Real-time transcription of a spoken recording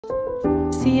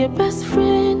See, your best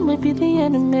friend might be the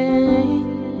enemy,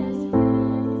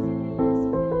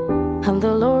 and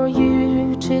they'll lure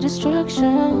you to destruction.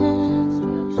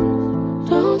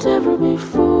 Don't ever be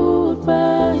fooled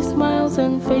by smiles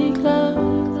and fake love.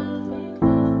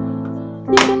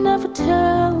 You can never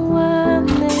tell when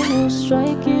they will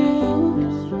strike you.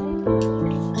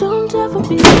 Don't ever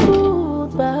be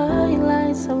fooled by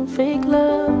lies and fake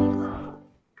love.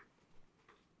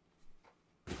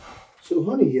 So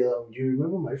honey, you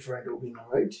remember my friend Obina,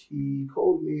 right? He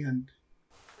called me and...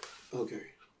 Okay,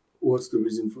 what's the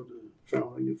reason for the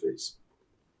frown on your face?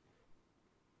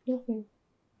 Nothing.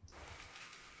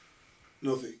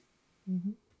 Nothing?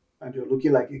 Mm-hmm. And you're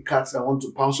looking like a cat that wants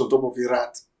to pounce on top of a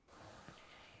rat.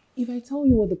 If I tell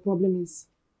you what the problem is,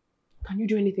 can you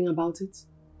do anything about it?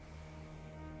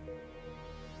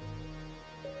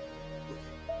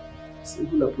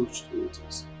 Simple approach to it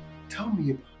is, tell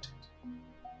me about it.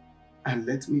 And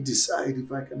let me decide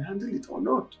if I can handle it or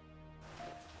not.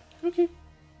 Okay.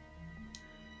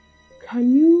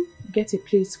 Can you get a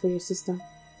place for your sister?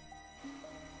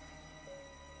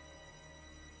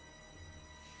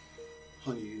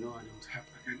 Honey, you know I don't have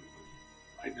that kind of money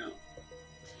right now.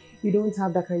 You don't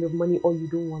have that kind of money, or you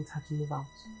don't want her to move out?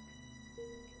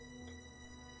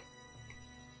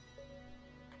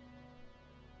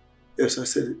 Yes, I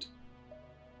said it.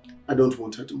 I don't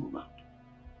want her to move out.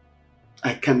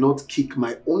 I cannot kick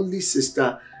my only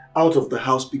sister out of the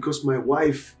house because my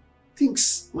wife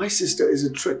thinks my sister is a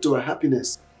threat to her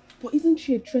happiness. But isn't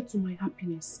she a threat to my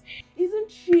happiness? Isn't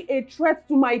she a threat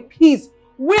to my peace?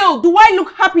 Will, do I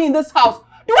look happy in this house?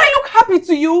 Do I look happy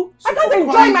to you? So I can't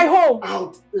enjoy my home.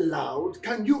 Out loud,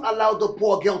 can you allow the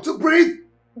poor girl to breathe?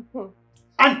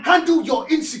 And handle your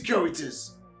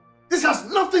insecurities? This has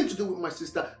nothing to do with my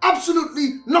sister.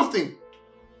 Absolutely nothing.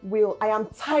 Will, I am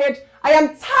tired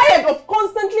of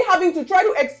constantly having to try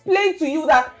to explain to you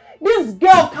that this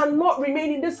girl cannot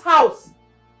remain in this house.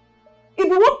 If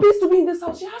you want peace to be in this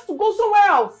house, she has to go somewhere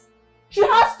else. She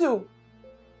has to.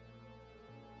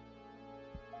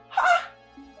 Ha!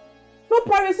 No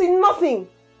privacy, nothing.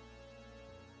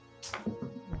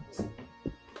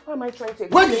 Why am I trying to explain?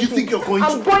 Where do you think you're going to?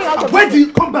 I'm going out of Where do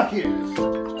you come back here?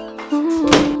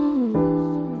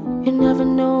 You never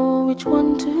know which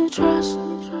one to trust.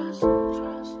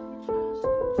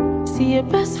 See, your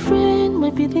best friend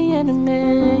might be the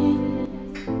enemy,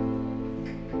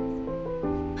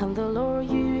 and they'll lure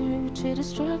you to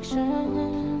destruction.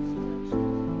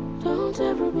 Don't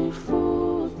ever be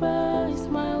fooled by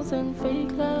smiles and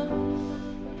fake love.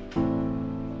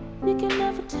 You can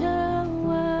never tell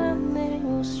when they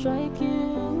will strike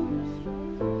you.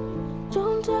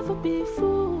 Don't ever be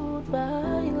fooled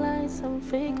by lies and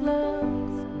fake love.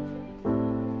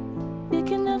 You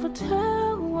can never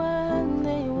tell when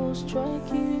they will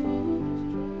strike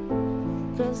you,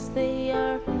 'cause they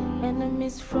are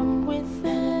enemies from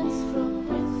within,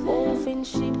 wolf in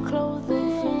sheep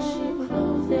clothing.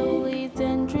 They'll eat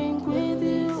and drink with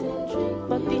you,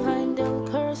 but behind they'll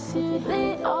curse you.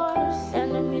 They are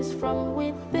enemies from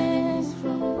within,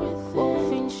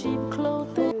 wolf in sheep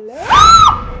clothing.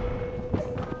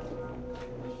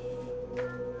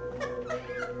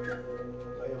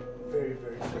 Very,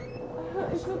 very sorry.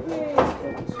 It's okay.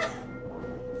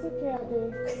 It's okay, Ade.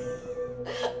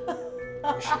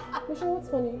 Michelle, what's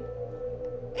funny?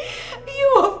 You,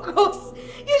 of course.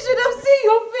 You should have seen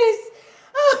your face.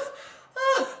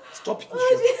 Stop it,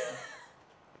 Michelle.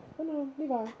 Oh no, leave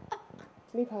her.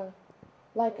 Leave her.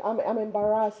 Like, I'm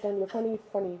embarrassed and you're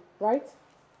funny, right?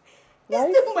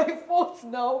 It's still my fault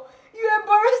now. You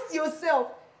embarrassed yourself.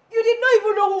 You did not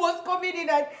even know who was coming in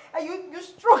and you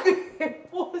struck a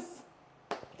pose.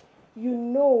 You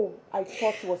know I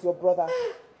thought it was your brother.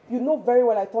 You know very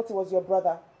well I thought it was your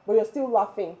brother. But you're still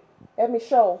laughing.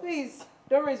 Michelle. Please,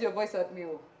 don't raise your voice at me.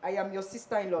 I am your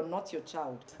sister-in-law, not your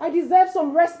child. I deserve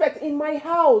some respect in my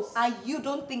house. And you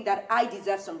don't think that I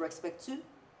deserve some respect too?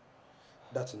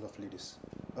 That's enough, ladies.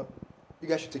 You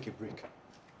guys should take a break.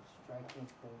 Striking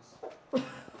pose.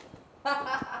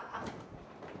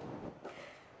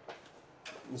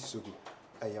 Mrs. Ogu,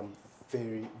 I am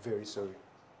very, very sorry.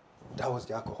 That was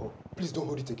the alcohol. Please don't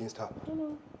hold it against her.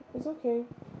 No, it's okay.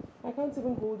 I can't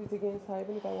even hold it against her,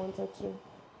 even if I wanted to.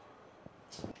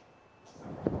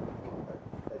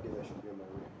 I guess I should be on my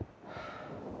way.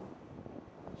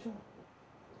 Sure.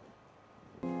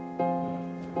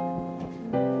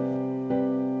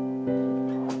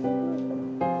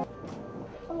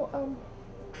 Oh,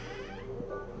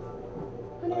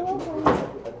 honey, welcome.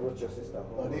 I brought your sister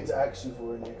home. I need to ask you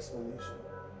for an explanation.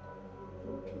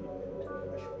 Okay,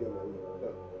 I should be on my way.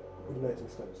 Good night,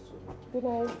 Mr. Mrs. Ogu. Good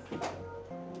night.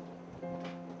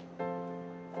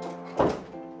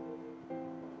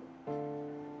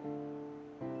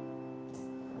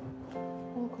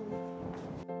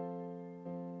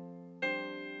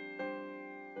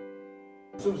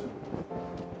 Susan.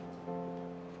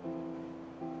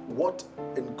 What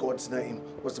in God's name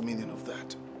was the meaning of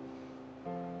that?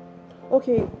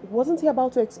 Okay, wasn't he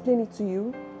about to explain it to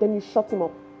you? Then you shut him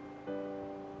up.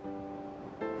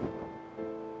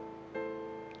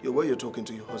 You're where you're talking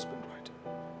to your husband, right?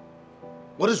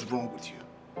 What is wrong with you?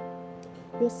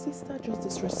 Your sister just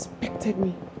disrespected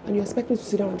me, and you expect me to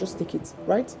sit down and just take it,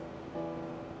 right?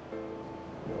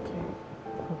 Okay.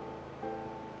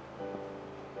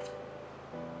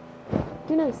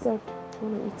 Dinner is served. I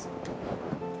want to eat.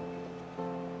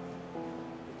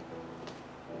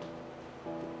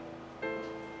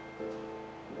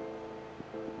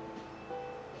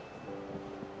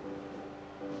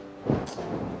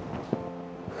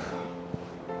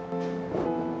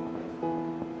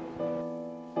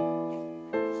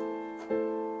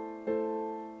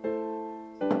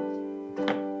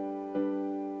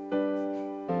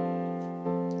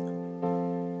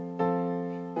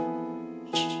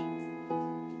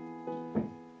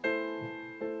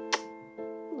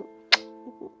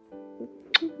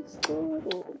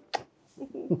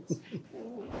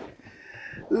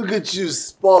 Look at you,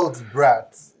 spoiled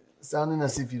brat. Sounding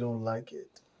as if you don't like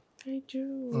it. I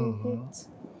do.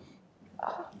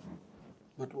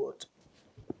 But what?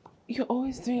 You're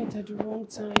always doing it at the wrong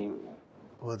time.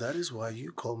 Well, that is why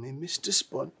you call me Mr.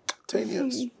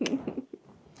 Spontaneous.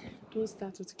 Don't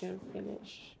start it again,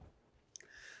 finish.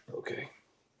 Okay.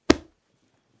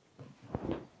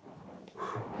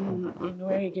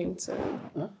 Where are you going to?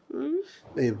 Huh?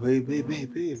 Babe, wait.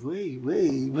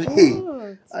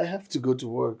 What? I have to go to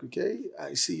work, okay?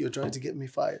 I see you're trying to get me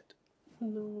fired.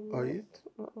 No. Are you?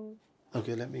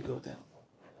 Okay, let me go then.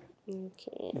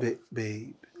 Okay.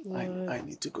 Babe, I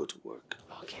need to go to work.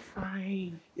 Okay,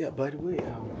 fine. Yeah, by the way,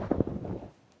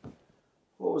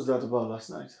 what was that about last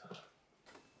night?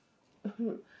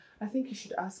 I think you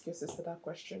should ask your sister that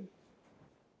question.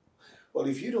 Well,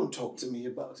 if you don't talk to me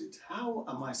about it, how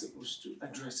am I supposed to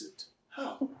address it?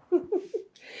 How?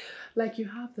 Like you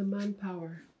have the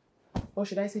manpower, or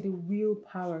should I say the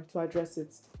willpower to address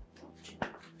it?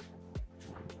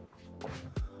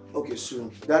 Okay,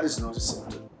 soon. That is not a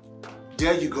symptom.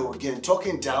 There you go again,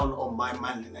 talking down on my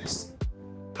manliness.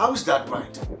 How is that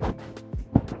right?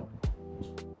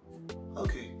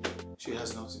 Okay, she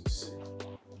has nothing to say.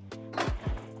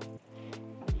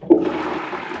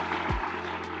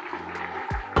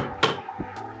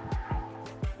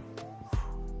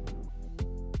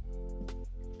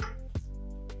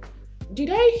 Did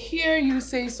I hear you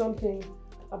say something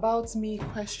about me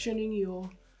questioning your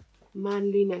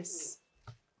manliness?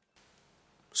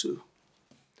 Sue,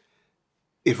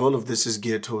 if all of this is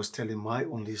geared towards telling my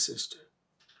only sister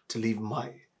to leave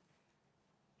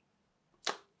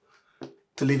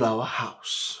our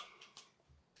house,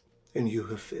 then you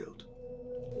have failed.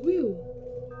 Will,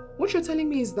 what you're telling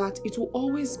me is that it will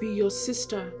always be your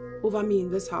sister over me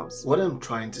in this house. What I'm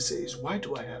trying to say is, why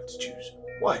do I have to choose?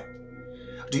 Why?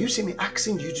 Do you see me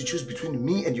asking you to choose between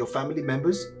me and your family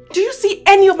members? Do you see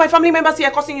any of my family members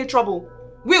here causing you trouble?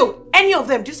 Will, any of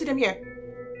them? Do you see them here?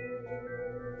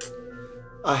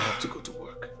 I have to go to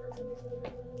work.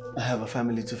 I have a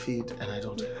family to feed and I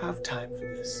don't have time for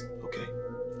this, okay?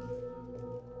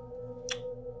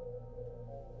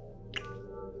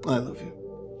 I love you.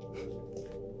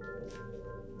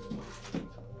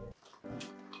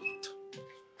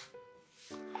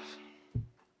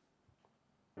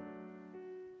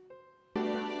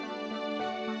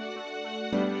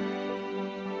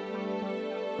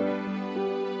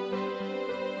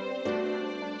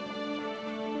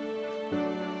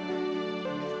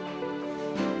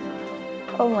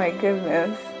 Oh my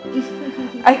goodness.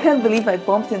 I can't believe I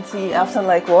bumped into you after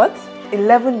like what?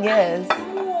 11 years.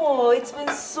 Oh, it's been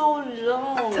so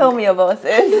long. Tell me about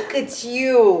it. Look at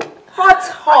you. Hot.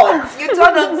 You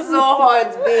turned on so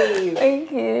hot, babe.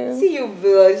 Thank you. See you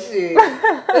blushing.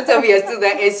 Don't tell me you're still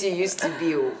that S you used to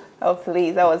be. Oh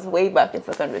please, that was way back in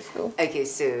secondary school. Okay,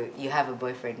 so you have a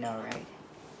boyfriend now, right?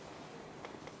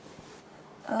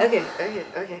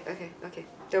 Okay.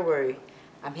 Don't worry.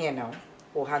 I'm here now.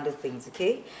 We'll handle things,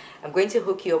 okay? I'm going to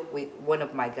hook you up with one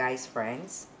of my guy's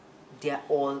friends. They're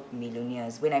all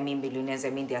millionaires. When I mean millionaires,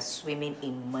 I mean they're swimming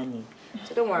in money.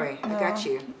 So don't worry, I got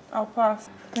you. I'll pass.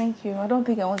 Thank you. I don't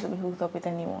think I want to be hooked up with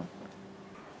anyone.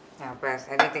 I'll pass.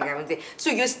 I don't think I want to. So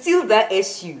you're still that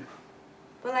SU.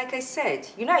 But like I said,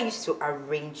 you know I used to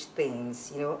arrange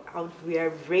things. You know, I would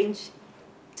rearrange.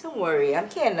 Don't worry, I'm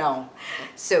here now.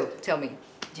 So tell me,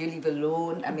 do you live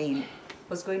alone? I mean,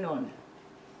 what's going on?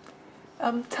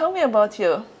 Tell me about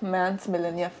your man's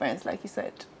millionaire friends, like you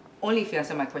said. Only if you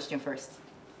answer my question first.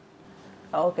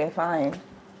 Okay, fine.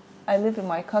 I live with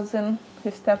my cousin.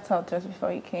 He stepped out just before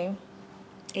he came.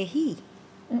 A he?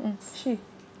 She.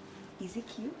 Is he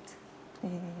cute?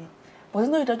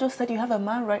 Wasn't it I just said you have a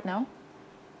man right now?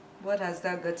 What has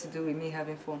that got to do with me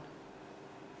having fun?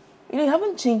 You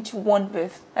haven't changed one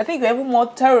bit. I think you're even more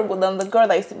terrible than the girl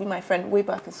that used to be my friend way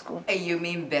back in school. Hey, you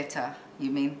mean better.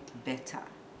 You mean better.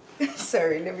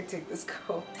 Sorry, let me take this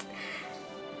call.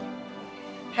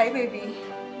 Hi, baby.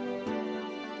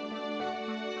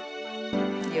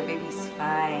 Your baby's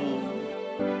fine.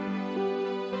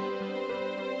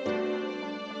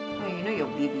 Oh, you know your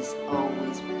baby's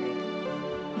always ready.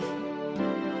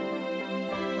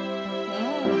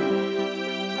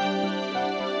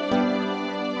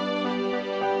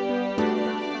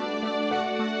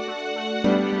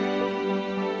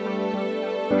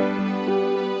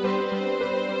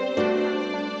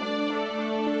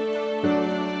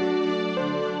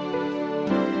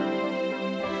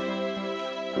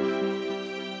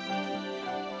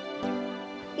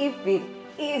 If it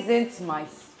isn't my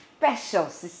special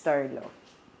sister-in-law,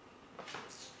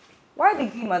 why the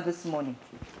gamer this morning?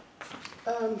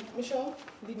 Michelle,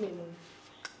 leave me alone.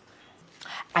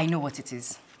 I know what it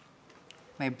is.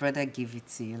 My brother gave it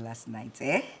to you last night,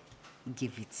 eh?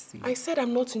 Give it to you. I said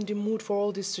I'm not in the mood for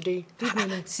all this today. Leave me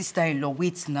alone. Sister-in-law,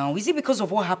 wait now. Is it because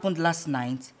of what happened last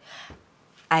night?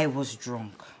 I was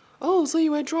drunk. Oh, so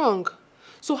you were drunk.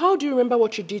 So how do you remember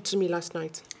what you did to me last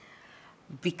night?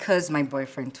 Because my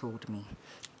boyfriend told me.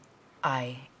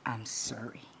 I am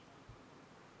sorry.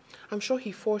 I'm sure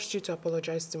he forced you to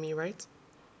apologize to me, right?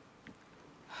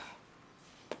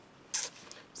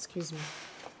 Excuse me.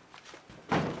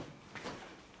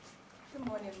 Good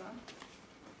morning, ma'am.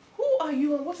 Who are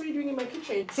you and what are you doing in my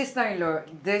kitchen? Sister-in-law,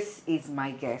 this is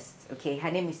my guest, okay? Her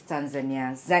name is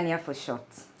Tanzania. Zania for short.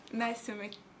 Nice to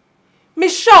meet you.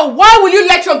 Michelle, why will you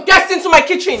let your guest into my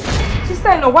kitchen?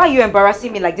 Sister-in-law, why are you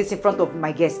embarrassing me like this in front of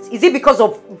my guests? Is it because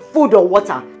of food or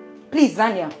water? Please,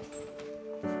 Zania.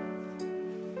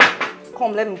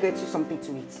 Come, let me get you something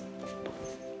to eat.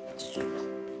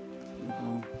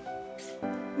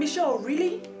 Michelle,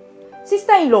 really?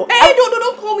 Sister-in-law. Hey,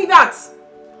 don't call me that.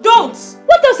 Don't.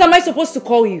 What else am I supposed to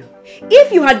call you?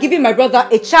 If you had given my brother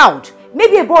a child,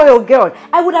 maybe a boy or girl,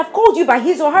 I would have called you by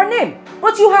his or her name.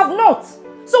 But you have not.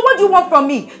 So what do you want from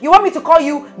me? You want me to call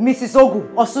you Mrs.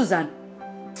 Ogu or Susan?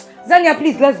 Zania,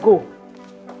 please, let's go.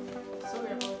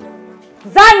 Sorry about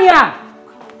that. Zania!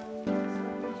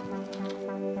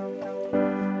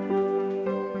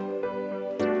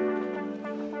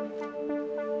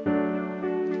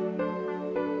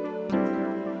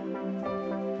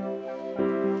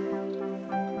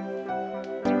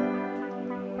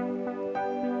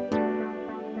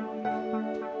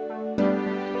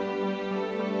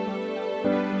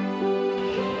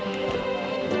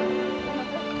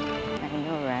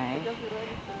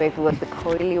 But if it was the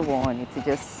coily one, it would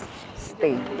just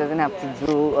stay. It doesn't have to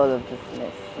do all of this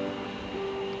mess.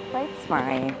 But it's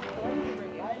fine.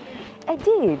 I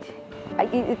did.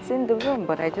 It's in the room,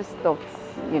 but I just thought,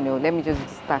 you know, let me just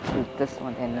start with this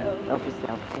one and obviously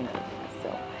I'll change it.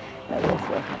 So that's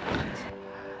what happened.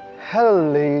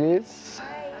 Hello, ladies.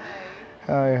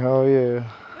 Hi, how are you?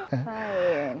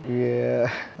 Hi.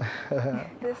 Yeah.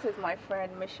 This is my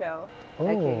friend, Michelle.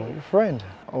 Oh, your friend.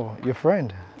 Oh, your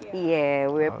friend. Yeah,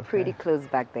 we were pretty close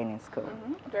back then in school.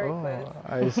 Very close.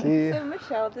 I see. So,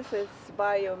 Michelle, this is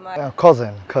Bayo, my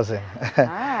Cousin.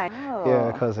 Ah, no.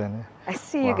 Yeah, cousin. I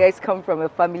see you guys come from a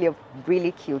family of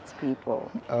really cute people.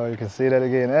 Oh, you can say that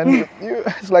again. And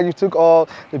it's like you took all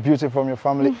the beauty from your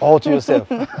family all to yourself.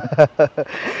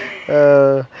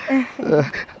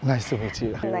 Nice to meet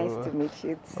you. Nice to meet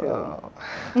you too.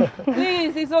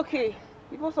 Please, it's okay.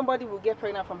 Before somebody will get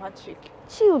pregnant from handshake.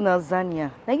 Chill now,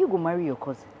 Zania. Now you go marry your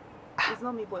cousin. It's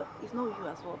not me, but it's not you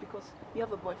as well because you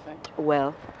have a boyfriend.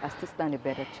 Well, I still stand a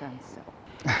better chance.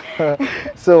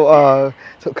 So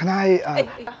can I?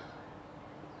 Hey.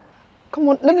 Come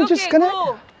on, let me just. Can go.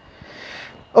 I?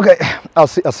 Okay, I'll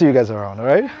see you guys around. All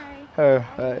right.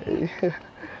 Bye.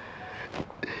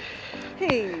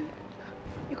 Hey,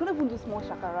 you couldn't even do small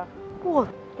shakara. What?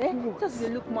 Eh? Just you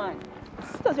look man.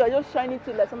 Because you are just shining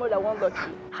to like somebody that won't got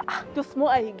you. The small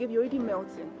eye he gave you already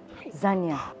melting.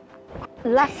 Zania,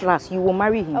 last, you will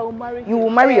marry him. I will marry him. You will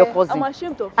marry your cousin. I'm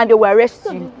ashamed of and they will arrest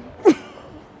you.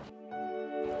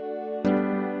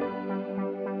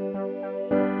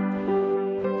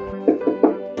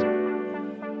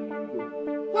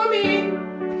 Mommy!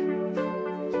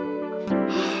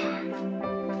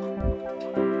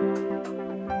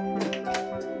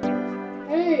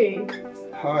 Hey.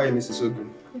 Hi, Mrs. Ogun.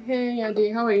 Hey,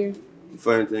 Ade, how are you?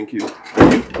 Fine, thank you.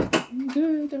 I'm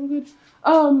good.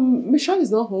 Michelle is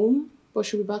not home, but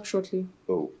she'll be back shortly.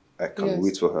 Oh, I can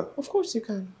wait for her. Of course you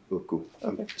can. Oh, cool.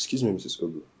 Okay. Excuse me, Mrs.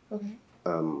 Ogu. Okay.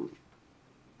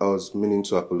 I was meaning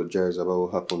to apologize about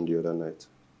what happened the other night.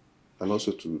 And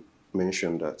also to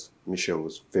mention that Michelle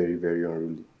was very, very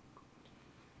unruly.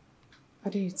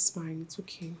 Ade, it's fine. It's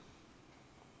okay.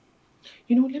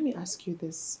 You know, let me ask you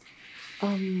this.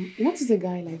 What is a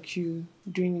guy like you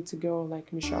doing with a girl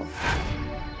like Michelle?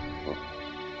 Oh.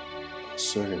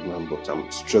 Sorry, ma'am, but I'm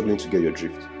struggling to get your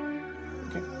drift.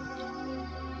 Okay.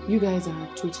 You guys are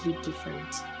totally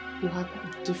different. You have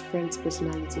different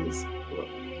personalities. Well,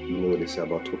 you know what they say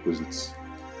about opposites?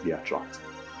 They attract.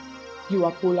 You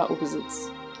are polar opposites.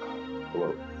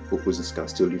 Well, opposites can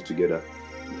still live together.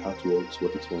 The heart wants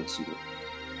what it wants, you know.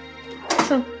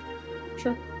 Sure.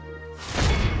 Sure.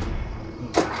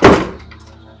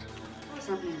 What's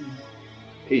happening?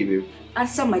 Hey, babe.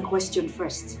 Answer my question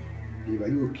first. Babe, are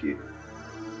you okay?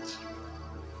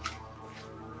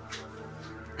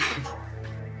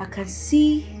 I can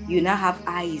see you now have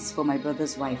eyes for my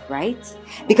brother's wife, right?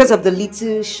 Because of the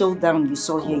little showdown you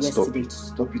saw here yesterday.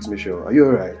 Stop it, Michelle. Are you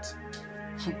alright?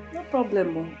 No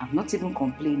problem, Mom. I'm not even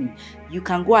complaining. You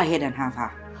can go ahead and have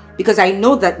her. Because I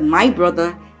know that my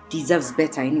brother deserves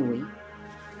better anyway.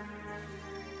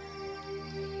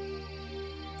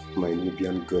 My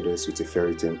Nubian goddess with a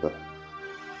fairy temper.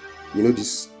 You know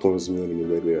this turns me on in a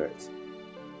weird way, right?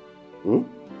 Hmm?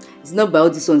 It's not by all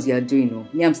these ones you are doing, no.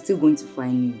 Me, I'm still going to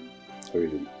find you. Oh,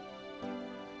 really?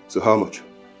 So how much?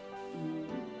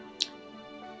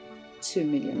 2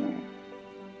 million.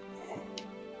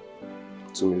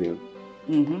 2 million?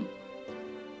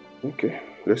 Mm-hmm. Okay,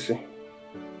 let's see.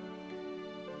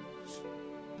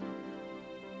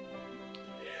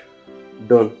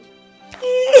 Done.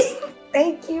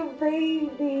 Thank you,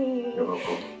 baby. You're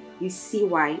welcome. You see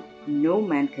why no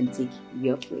man can take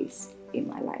your place in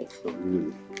my life. Oh,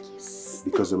 really? Yes.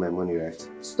 Because of my money, right?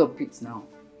 Stop it now.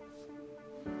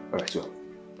 Alright, so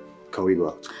can we go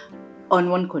out? On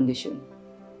one condition.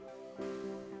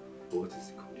 What is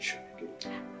the condition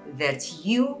again? That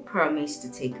you promise to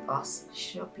take us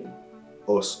shopping.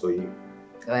 Us or you?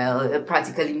 Well,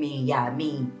 practically me. Yeah,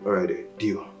 me. Alright then,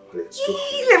 deal. Let's go.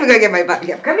 Let me go get my bag.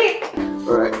 Yeah, come here.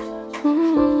 Alright.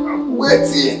 I'm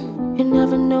waiting. You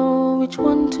never know which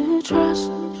one to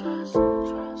trust.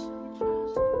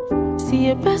 See,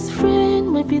 your best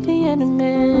friend might be the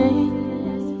enemy.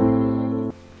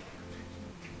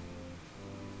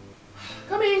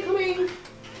 Come in, come in.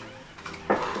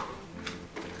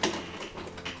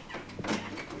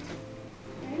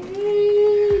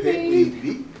 Hey,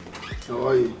 baby. How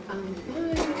are you? I'm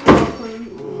fine.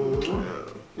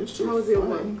 You're so How's your fine.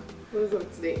 work? What was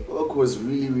work today? Work was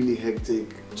really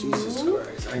hectic. Jesus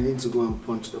Christ. I need to go and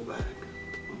punch the bag.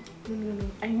 No.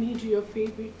 I made you your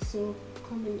favorite, so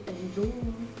come and enjoy.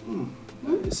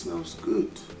 It smells good.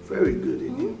 Very good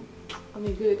in here. I'm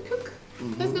a good cook.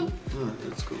 Let's go. Alright,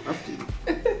 let's go. After you.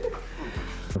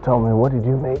 Tell me, what did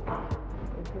you make?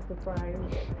 It's a surprise.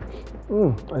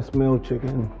 I smell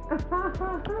chicken.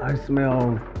 I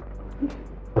smell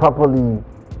properly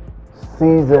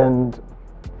seasoned.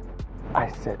 I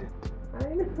said it. I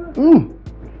know.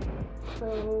 So,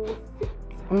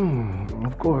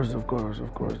 Of course.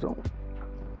 Don't.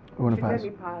 You want to pass? let me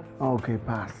pass. Okay,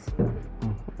 pass.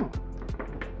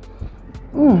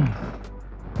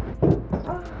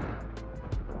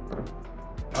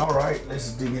 All right,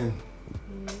 let's dig in.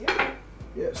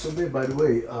 Yeah. So, babe, by the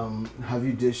way, have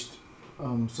you dished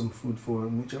some food for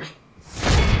Mitchell?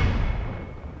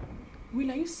 Will,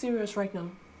 are you serious right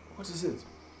now? What is it?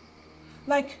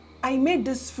 Like, I made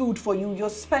this food for you, your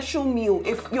special meal,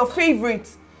 your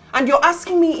favorite, and you're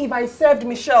asking me if I served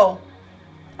Michelle.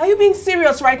 Are you being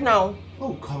serious right now?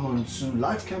 Oh, come on, Sue.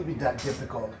 Life can't be that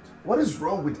difficult. What is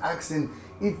wrong with asking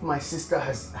if my sister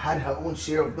has had her own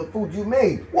share of the food you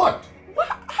made? What?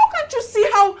 How can't you see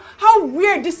how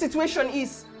weird this situation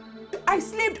is? I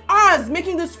slaved hours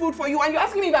making this food for you, and you're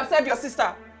asking me if I've served your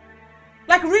sister.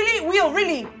 Like, really? Will,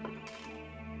 really?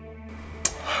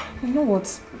 You know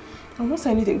what? I won't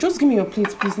say anything. Just give me your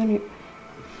plate, please. Give me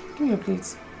your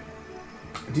plate.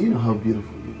 Do you know how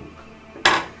beautiful you look?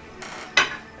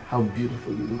 How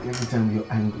beautiful you look every time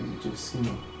you're angry. Just,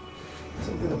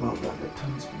 something about that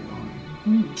turns me on.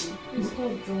 It's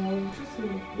not dry.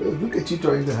 Just Look at you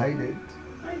trying to hide it.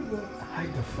 I will.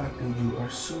 Hide the fact that you are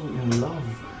so in love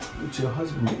with your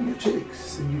husband and your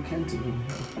chicks, and you can't even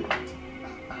help it.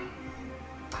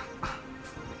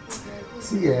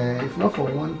 See, if not for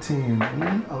one thing,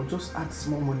 I'll just add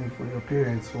small money for your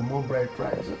parents for more bride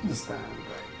price. You understand,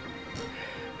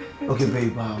 right? Okay,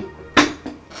 babe.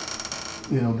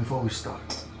 Before we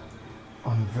start,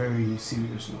 on a very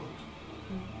serious note,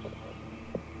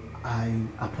 I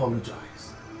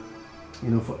apologize you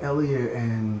know, for earlier,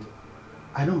 and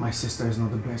I know my sister is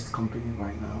not the best company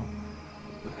right now.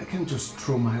 But I can't just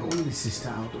throw my only sister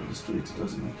out on the street. It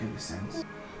doesn't make any sense.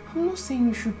 I'm not saying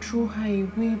you should throw her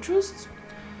away. Just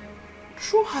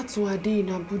throw her to Ade in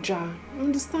Abuja.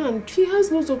 Understand? He has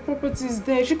lots of properties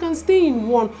there. She can stay in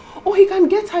one. Or he can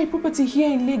get her a property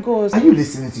here in Lagos. Are you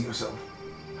listening to yourself?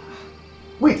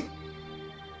 Wait.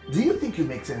 Do you think you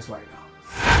make sense right now?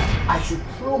 I should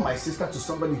throw my sister to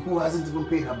somebody who hasn't even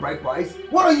paid her bride price?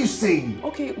 What are you saying?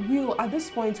 Okay, Will, at this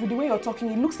point, with the way you're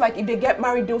talking, it looks like if they get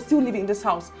married, they'll still live in this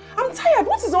house. I'm tired.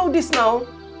 What is all this now?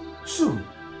 Soon.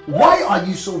 Why are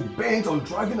you so bent on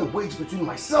driving a wedge between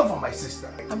myself and my sister?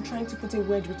 I'm trying to put a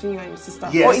wedge between you and your sister.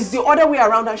 Yes. Or it's the other way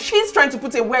around and she's trying to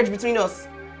put a wedge between us.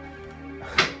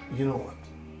 You know what?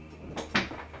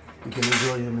 You can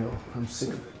enjoy your meal. I'm sick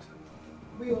of it.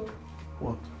 Will.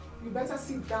 What? You better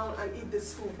sit down and eat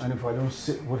this food. And if I don't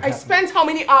sit, what I happens? spent how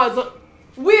many hours on...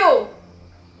 Will!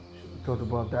 You thought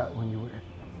about that when you were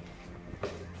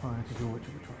trying to do what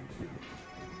you were trying to do.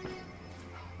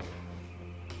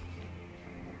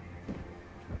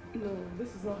 No,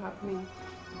 this is not happening.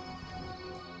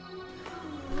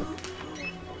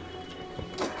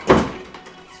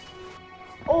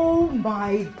 Oh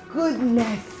my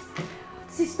goodness.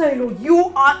 Sister-in-law,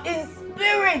 you are in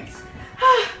spirit.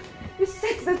 You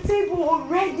set the table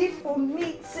already for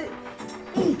me to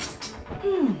eat.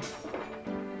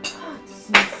 This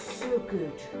smells so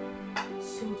good.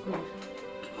 So good.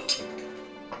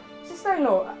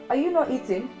 Sister-in-law, are you not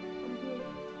eating?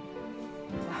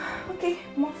 Okay,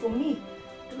 more for me.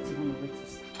 Don't even know where to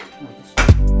start.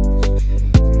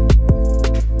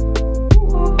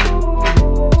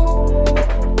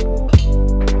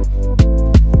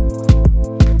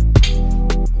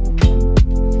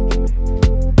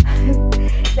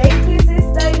 Thank you,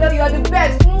 sister. You know you are the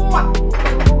best.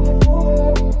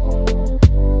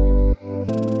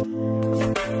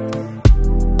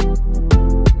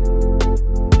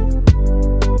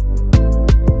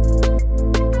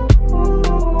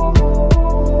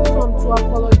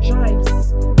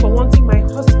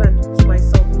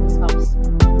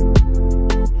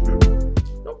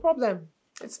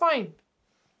 It's fine.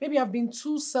 Maybe I've been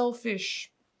too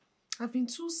selfish.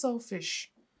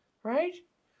 Right?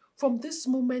 From this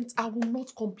moment, I will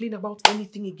not complain about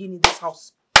anything again in this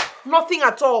house. Nothing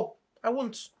at all. I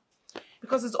won't.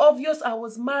 Because it's obvious I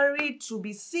was married to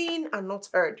be seen and not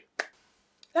heard.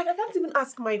 Like, I can't even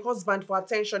ask my husband for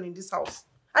attention in this house.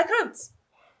 I can't.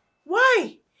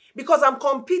 Why? Because I'm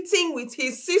competing with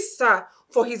his sister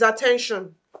for his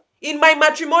attention. In my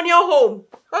matrimonial home.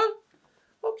 Huh?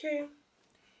 Okay.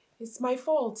 It's my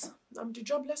fault. I'm the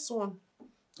jobless one.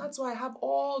 That's why I have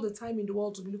all the time in the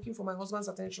world to be looking for my husband's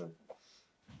attention.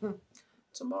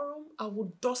 Tomorrow, I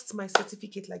will dust my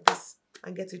certificate like this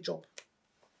and get a job.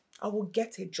 I will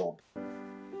get a job.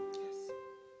 Yes.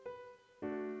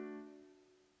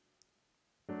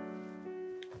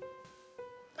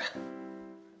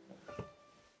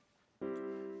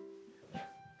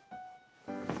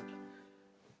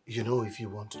 You know, if you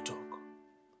want to talk,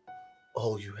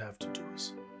 all you have to do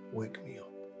is wake me up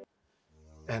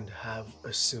and have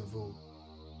a civil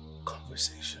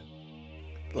conversation.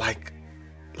 Like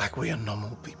we are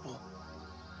normal people.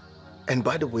 And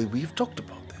by the way, we've talked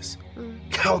about this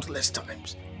countless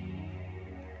times.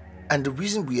 And the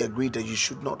reason we agreed that you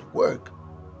should not work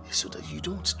is so that you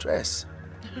don't stress.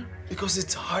 Because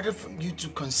it's harder for you to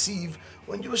conceive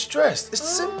when you're stressed. It's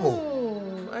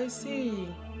simple. Oh, I see.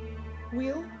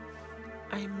 Will,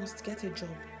 I must get a job.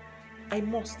 I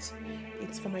must.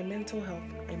 It's for my mental health.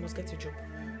 I must get a job.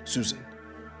 Susan,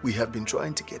 we have been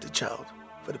trying to get a child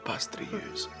for the past 3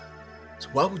 years. So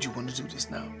why would you want to do this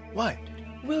now? Why?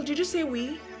 Will, did you say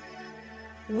we?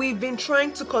 We've been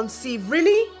trying to conceive.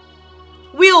 Really?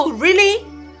 Will, really?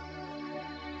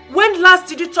 When last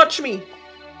did you touch me?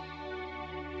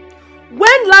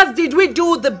 When last did we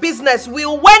do the business,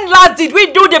 Will? When last did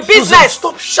we do the business? Susan,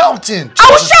 stop shouting! I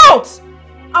will shout!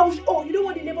 Oh, you don't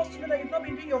want the neighbors to know that you've not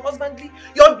been doing your husbandly,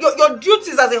 your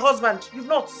duties as a husband. You've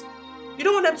not. You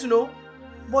don't want them to know.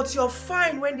 But you're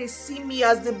fine when they see me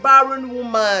as the barren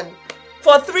woman.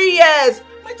 For 3 years.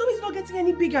 My tummy's not getting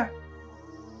any bigger.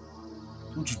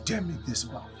 Don't you dare make this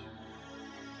about you.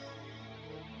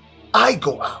 I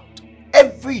go out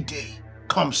every day,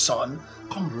 come sun,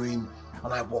 come rain,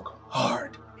 and I work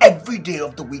hard every day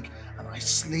of the week, and I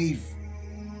slave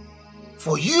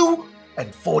for you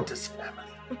and for this family.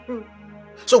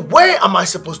 So where am I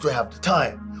supposed to have the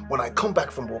time? When I come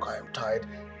back from work, I am tired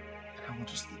and I want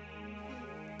to sleep.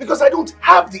 Because I don't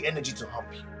have the energy to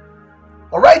hump you.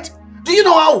 Alright? Do you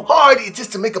know how hard it is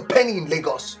to make a penny in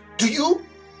Lagos? Do you?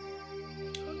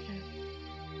 Okay.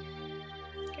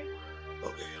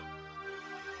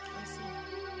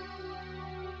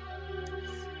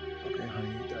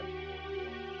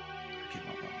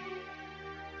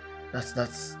 That's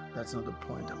not the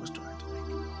point I was trying to make.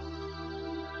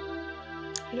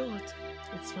 You know what?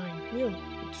 It's fine. Will,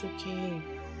 it's okay.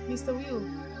 Mr. Will,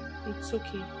 it's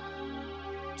okay.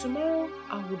 Tomorrow,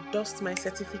 I will dust my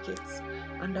certificates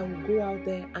and I will go out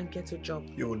there and get a job.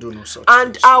 You will do no such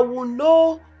And things. I will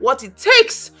know what it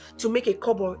takes to make a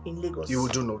kobo in Lagos. You will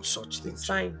do no such things. It's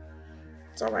fine.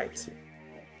 It's alright.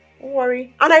 Don't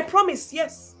worry. And I promise,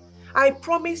 yes, I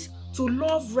promise to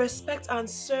love, respect, and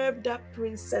serve that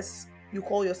princess you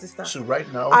call your sister. So right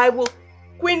now, I will,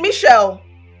 Queen Michelle,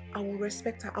 I will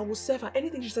respect her. I will serve her.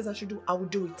 Anything she says I should do, I will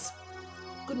do it.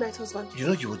 Good night, husband. you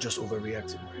know you were just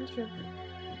overreacting. Thank you.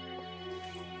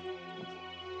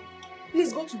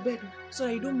 Please go to bed so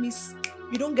that you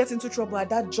don't get into trouble at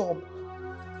that job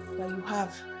that you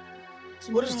have.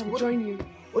 What is I will join you.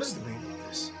 What is the meaning of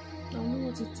this? I know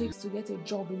what it takes to get a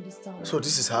job in this town. So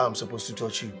this is how I'm supposed to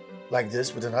touch you? Like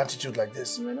this, with an attitude like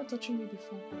this? You were not touching me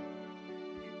before.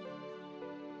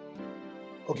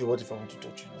 Okay, what if I want to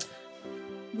touch you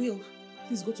now? Will,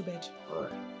 please go to bed.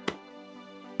 Alright.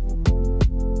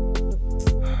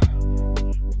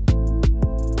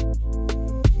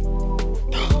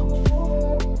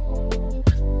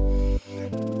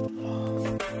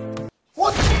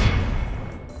 What?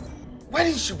 Why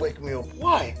didn't she wake me up?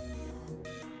 Why?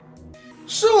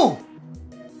 Sue!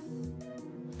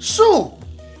 Sue!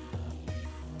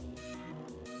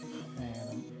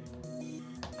 Man,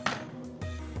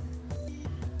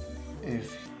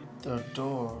 if the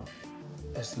door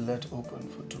is let open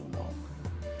for too long,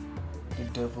 the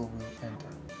devil will enter.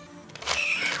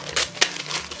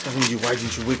 Telling you, why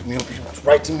didn't you wake me up? You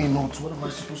were writing me notes. What am I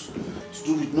supposed to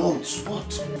do with notes?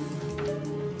 What?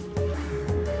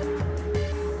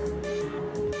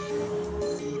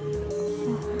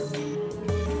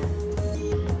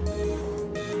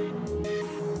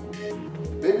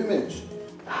 Baby Mitch.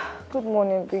 Good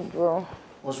morning, big bro.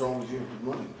 What's wrong with you? Good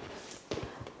morning.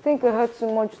 I think I had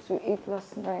too much to eat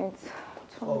last night.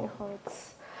 Tummy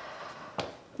hurts.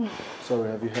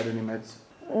 Sorry, have you had any meds?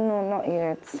 No, not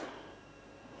yet.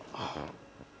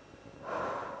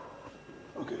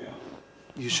 Okay,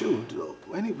 you should.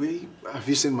 Anyway, have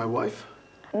you seen my wife?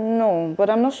 No, but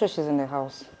I'm not sure she's in the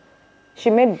house. She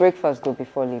made breakfast though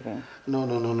before leaving. No.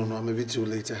 I'm a bit too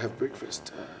late to have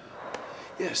breakfast.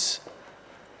 Yes,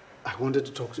 I wanted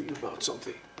to talk to you about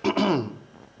something.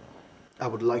 I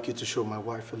would like you to show my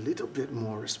wife a little bit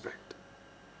more respect.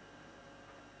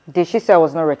 Did she say I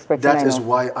was not respecting her? That is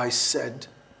why I said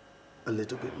a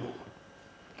little bit more.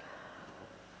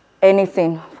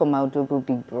 Anything for my Odogu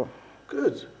big bro.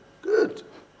 Good, good.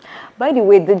 By the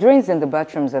way, the drains in the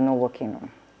bathrooms are not working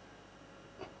on.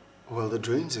 Well, the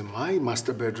drains in my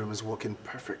master bedroom is working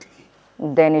perfectly.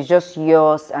 Then it's just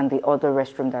yours and the other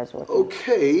restroom that's working.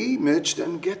 Okay, Mitch,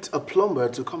 then get a plumber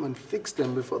to come and fix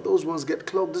them before those ones get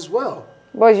clogged as well.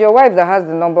 But it's your wife that has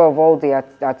the number of all the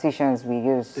artisans we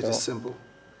use. It is simple.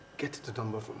 Get the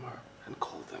number from her and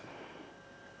call them.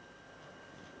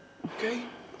 Okay?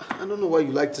 I don't know why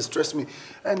you like to stress me.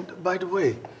 And by the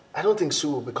way, I don't think Sue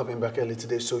will be coming back early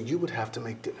today, so you would have to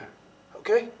make dinner.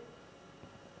 Okay?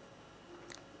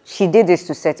 She did this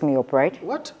to set me up, right?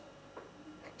 What?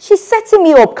 She's setting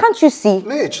me up, can't you see?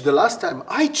 Mitch, the last time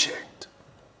I checked,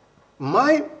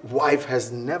 my wife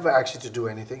has never asked you to do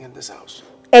anything in this house.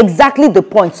 Exactly the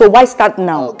point, so why start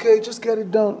now? Okay, just get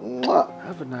it done. Mwah.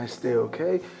 Have a nice day,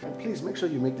 okay? And please make sure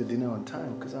you make the dinner on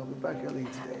time, because I'll be back early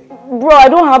today. Bro, I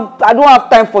don't have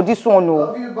time for this one, no.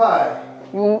 Love you, bye.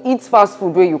 You eat fast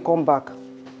food when you come back.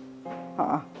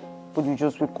 But you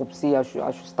just wake up, say I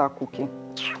should start cooking.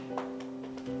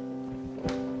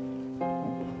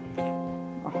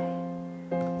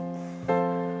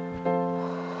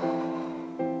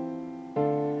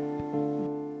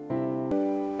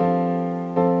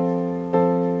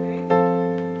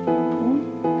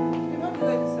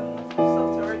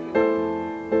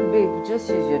 Just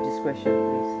use your discretion,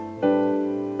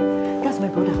 please. That's my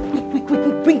brother. Quick,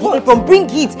 bring it, Apron, bring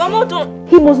it. Mama, don't.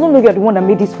 He must not know you're the one that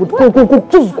made this food. Go.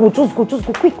 Just go.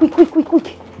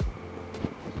 Quick.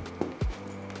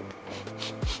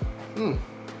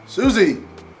 Susie!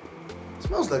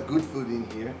 Smells like good food in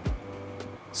here.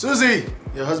 Susie!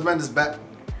 Your husband is back.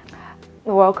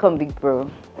 Welcome, big bro.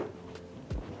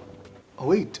 Oh,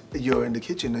 wait. You're in the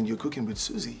kitchen and you're cooking with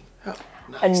Susie. Oh,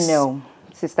 nice. No.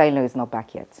 Sister-in-law is not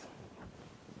back yet.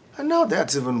 And now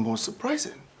that's even more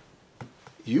surprising.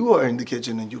 You are in the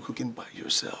kitchen and you're cooking by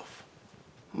yourself.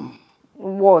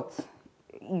 What?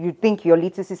 You think your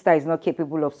little sister is not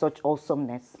capable of such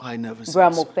awesomeness? I never said Bro,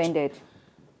 I'm such. offended.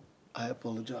 I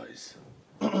apologize.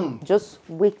 Just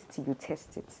wait till you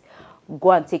test it.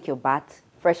 Go and take your bath,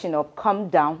 freshen up, calm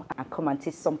down, and come and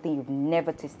taste something you've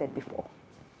never tasted before.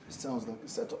 It sounds like a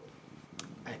setup.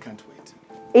 I can't wait.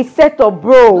 A setup,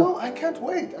 bro. No, I can't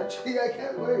wait. Actually, I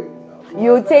can't wait. No,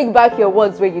 You take back your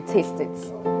words when you taste it.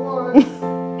 of course.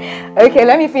 Okay,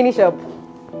 let me finish up.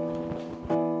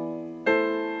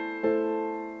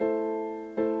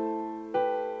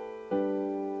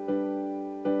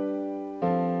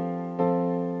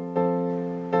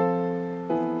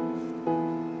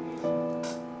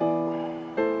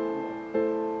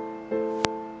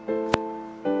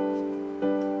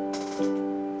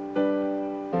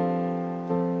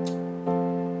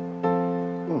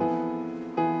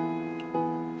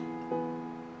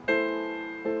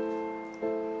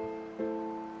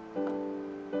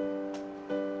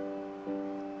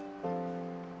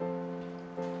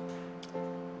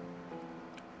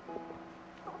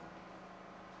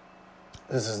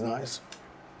 This is nice.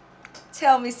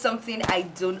 Tell me something I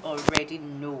don't already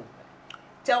know.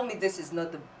 Tell me this is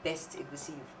not the best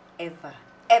egusi you've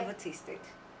ever tasted.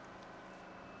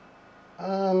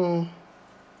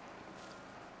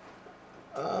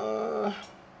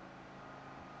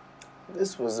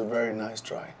 This was a very nice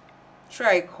try.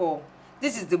 Try call.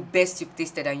 This is the best you've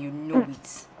tasted and you know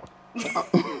it.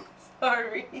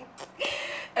 Sorry.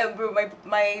 Bro,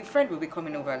 my friend will be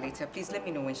coming over later. Please let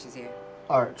me know when she's here.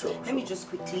 All right, sure. Let me just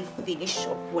quickly finish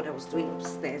up what I was doing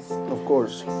upstairs. Of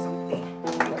course. Something.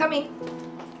 I'm coming.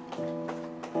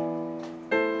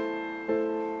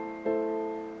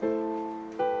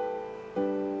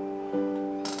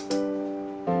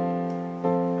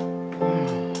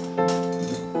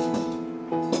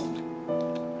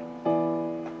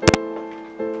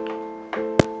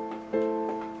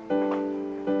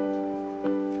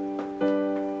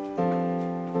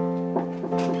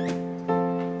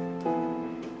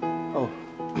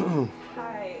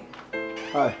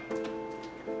 Hi.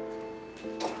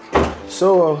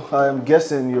 So, I'm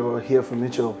guessing you're here for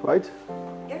Mitchell, right?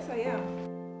 Yes, I am.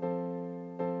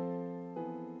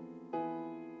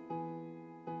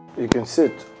 You can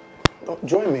sit. Oh,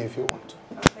 join me if you want.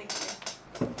 Oh, thank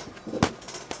you.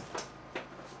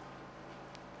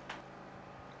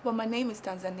 Well, my name is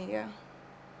Tanzania,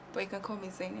 but you can call me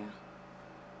Zania.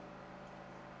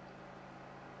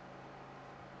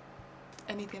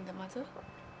 Anything the matter?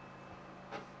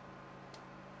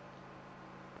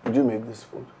 Did you make this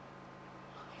food?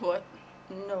 What?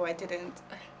 No, I didn't.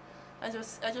 I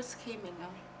just came in now.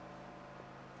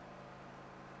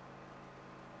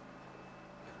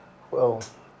 Well,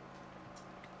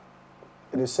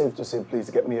 it is safe to say, please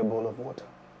get me a bowl of water.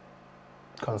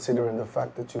 Considering the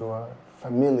fact that you are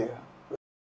familiar.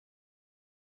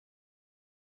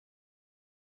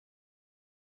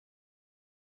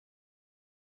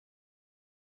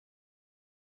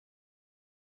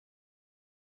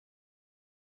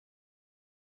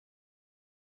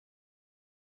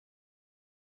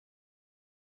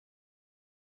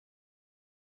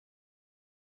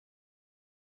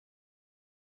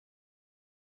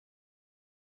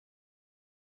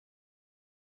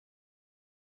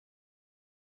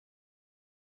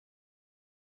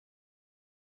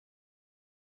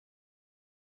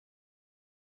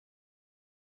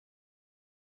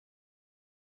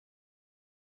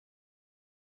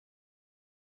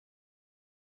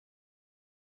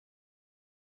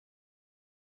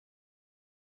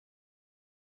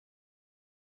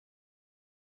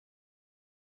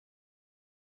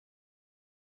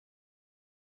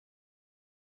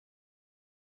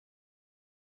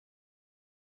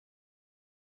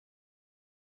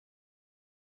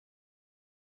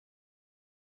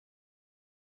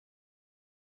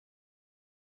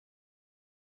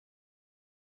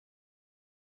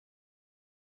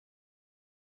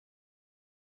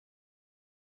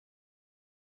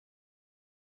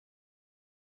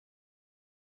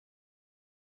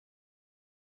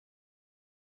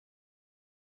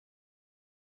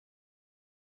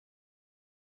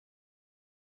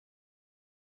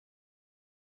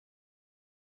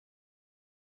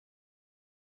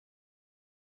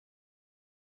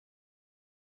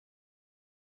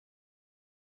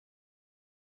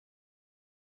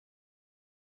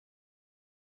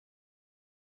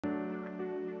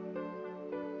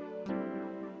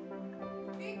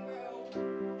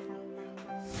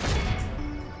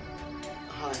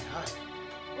 Hi.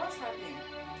 What's happening?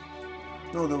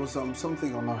 No, there was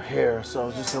something on her hair, so I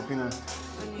was just helping her.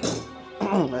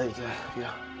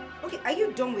 Yeah. Okay, are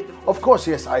you done with the food? Of course,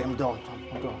 yes, I am done.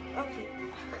 I'm done. Okay.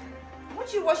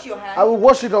 Won't you wash your hands? I will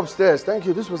wash it upstairs. Thank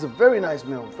you. This was a very nice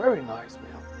meal. Very nice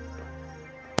meal.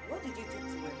 What did you do to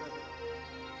my brother?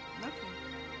 Nothing.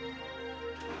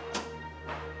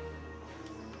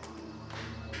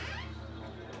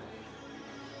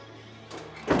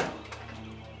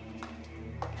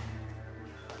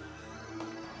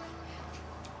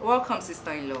 Welcome,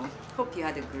 sister-in-law. Hope you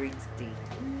had a great day.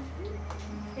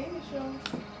 Hey, Michelle.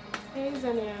 Hey,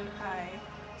 Zania. Hi.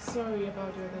 Sorry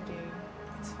about the other day.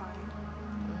 It's fine.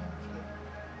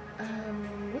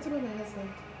 Okay. What about my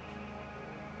husband?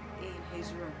 In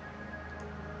his room.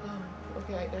 Oh,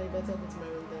 okay. I better go to my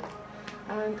room then.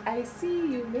 And I see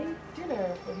you made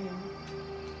dinner for him.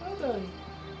 Well done.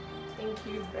 Thank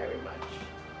you very much.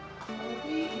 I'll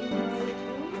be in my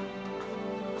room.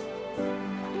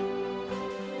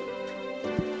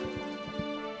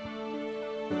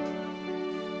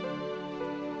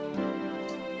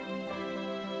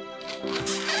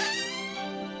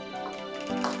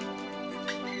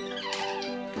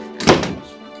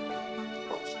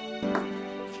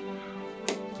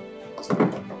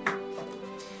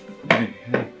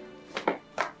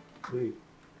 Babe.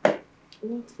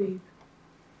 What, babe?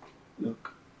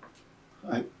 Look,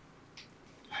 I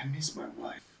miss my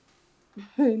wife.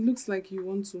 It looks like you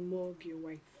want to mug your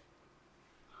wife.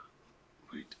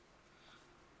 Wait.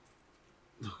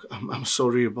 Look, I'm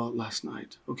sorry about last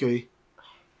night, okay?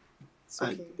 It's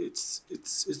okay.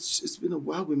 It's been a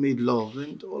while we made love,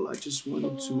 and all I just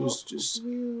wanted to was just...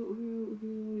 Will,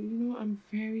 you know, I'm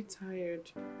very tired.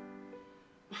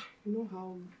 You know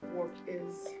how work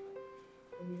is.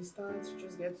 When you start, you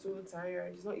just get so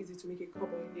tired. It's not easy to make a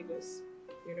couple in Lagos,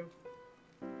 you know.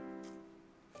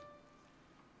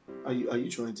 Are you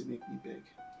trying to make me beg?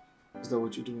 Is that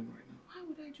what you're doing right now? Why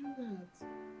would I do that?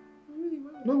 Really,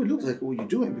 why would No, I it do looks that? like what you're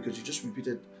doing because you just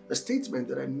repeated a statement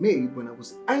that I made when I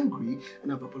was angry,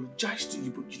 and I've apologized to you,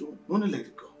 but you don't want to let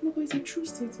it go. No, but it's a true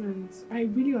statement. I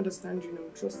really understand, you know,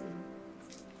 trust me.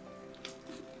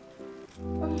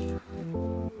 Oh,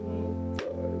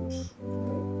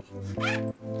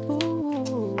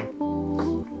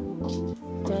 Ooh,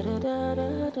 da da da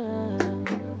da da.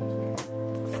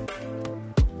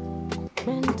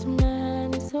 Man to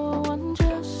man is so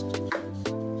unjust.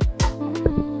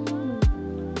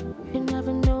 You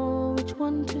never know which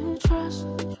one to trust.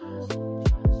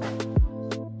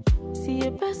 See,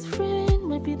 your best friend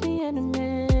might be the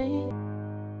enemy.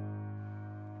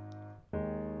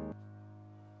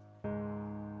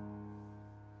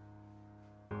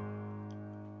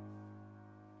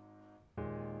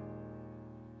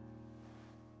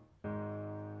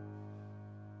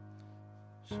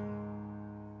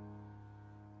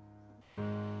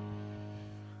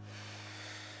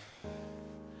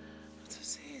 what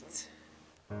is it?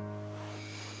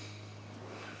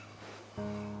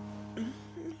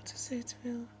 What is it,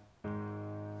 Will?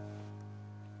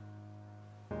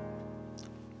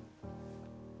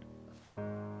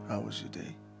 How was your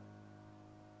day?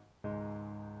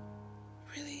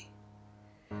 Really?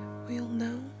 Will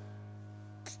now?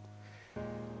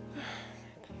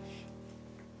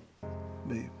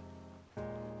 Babe,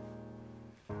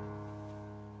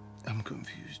 I'm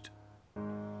confused.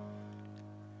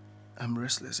 I'm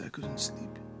restless. I couldn't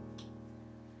sleep.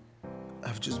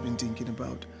 I've just been thinking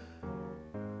about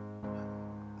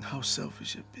how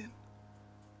selfish I've been.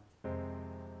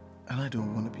 And I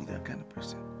don't want to be that kind of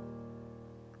person.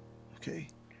 Okay?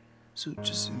 So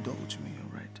just indulge me,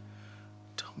 alright?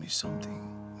 Tell me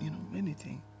something, you know,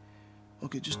 anything.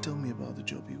 Okay, just tell me about the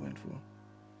job you went for.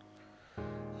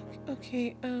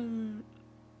 Okay,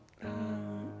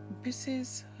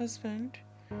 Bissy's husband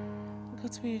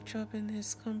got me a job in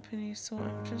his company, so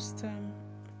I'm just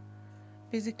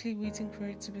basically waiting for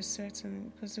it to be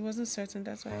certain, because it wasn't certain,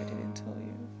 that's why I didn't tell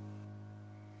you.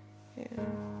 Yeah.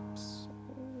 So...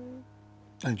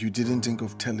 And you didn't think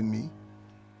of telling me?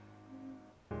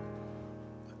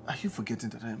 Are you forgetting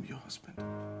that I am your husband?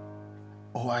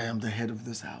 Or I am the head of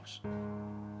this house?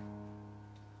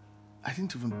 I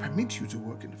didn't even permit you to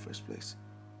work in the first place.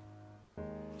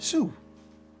 Sue.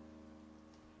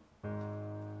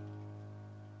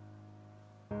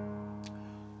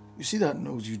 You see that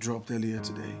note you dropped earlier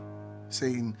today,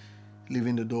 saying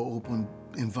leaving the door open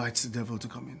invites the devil to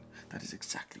come in? That is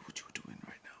exactly what you were doing right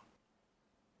now.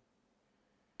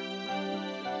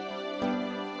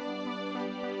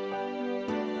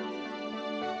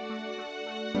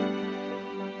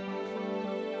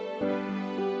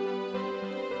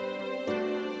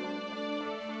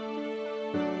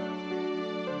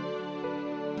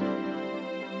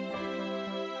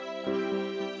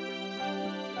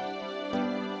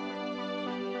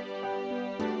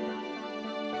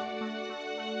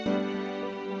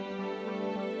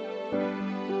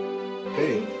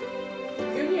 Hey.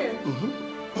 You're here?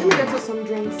 Mm-hmm. Let me get us some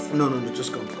drinks. No,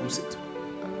 just come sit.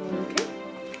 Okay.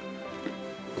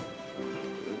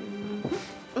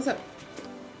 What's up?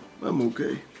 I'm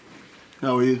okay.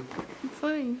 How are you? I'm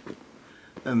fine.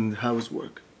 And how is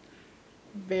work?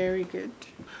 Very good.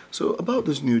 So, about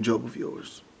this new job of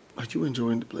yours, Are you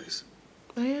enjoying the place?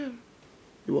 I am.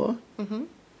 You are? Mm-hmm.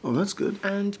 Oh, that's good.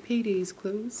 And payday is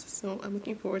close, so I'm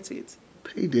looking forward to it.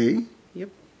 Payday? Yep.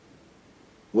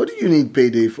 What do you need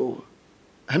payday for?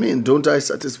 I mean, don't I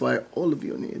satisfy all of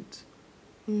your needs?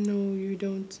 No, you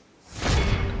don't.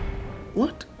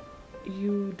 What?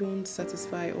 You don't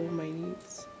satisfy all my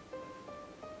needs.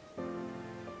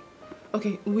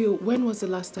 Okay, Will, when was the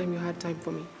last time you had time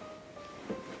for me?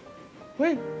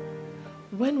 When?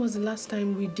 When was the last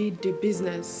time we did the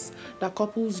business that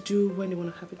couples do when they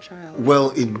want to have a child?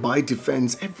 Well, in my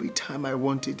defense, every time I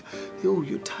wanted, yo,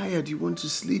 you're tired, you want to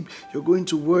sleep, you're going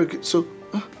to work, so...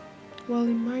 Well,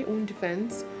 in my own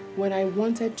defense, when I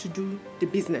wanted to do the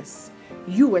business,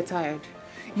 you were tired.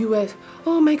 You were,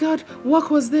 oh my God, what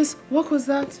was this? What was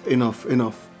that? Enough,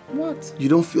 enough. What? You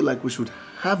don't feel like we should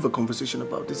have a conversation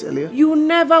about this earlier? You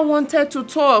never wanted to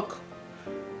talk.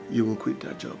 You will quit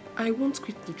that job. I won't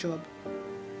quit the job.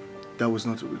 That was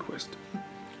not a request.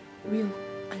 Will,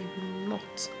 I will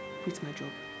not quit my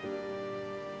job.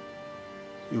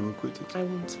 You will quit it. I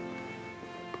won't.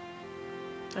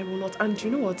 I will not. And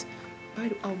you know what?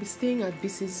 I'll be staying at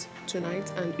Biss's tonight,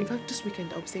 and in fact, this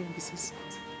weekend I'll be staying at Biss's.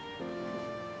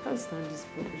 Can't stand this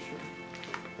rubbish.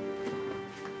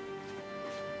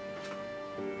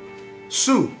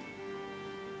 Sue!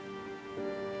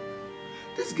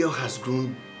 This girl has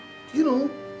grown, you know,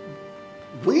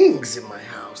 wings in my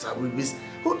house. I will miss.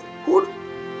 Hold.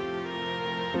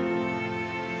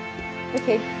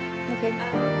 Okay. I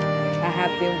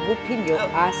have been whooping your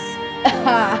ass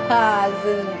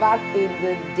since back in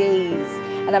the days,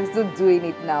 and I'm still doing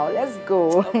it now. Let's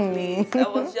go. Oh, please. I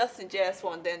was just in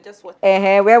JS1 then, just what?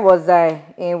 Where was I?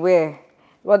 In where?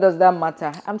 What does that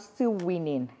matter? I'm still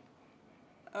winning.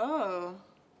 Oh,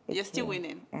 you're still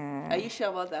winning. Are you sure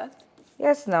about that?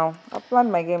 Yes, now. I've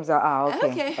planned my games out.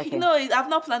 Okay. No, I've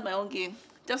not planned my own game.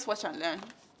 Just watch and learn.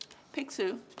 Pick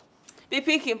 2. Be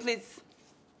picking, please.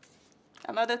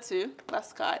 Another 2.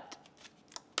 Last card.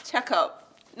 Check up.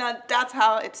 Now that's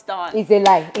how it's done. It's a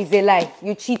lie.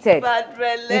 You cheated. But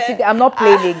really, You cheated. I'm not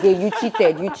playing again. You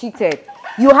cheated.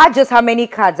 You had just how many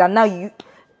cards, and now you...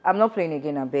 I'm not playing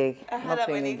again, I beg. I had that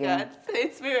many cards.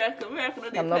 It's miracle.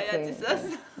 I'm not playing.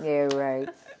 Yeah, right.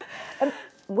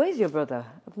 Where's your brother?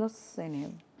 I've not seen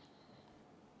him.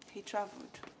 He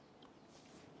traveled.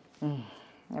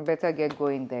 I better get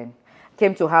going then.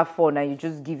 Came to have fun and you're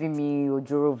just giving me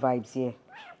Ojoro vibes here.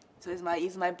 So he's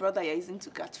my brother. You're using to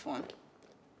catch fun.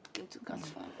 Came to catch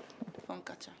fun. Fun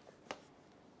catcher.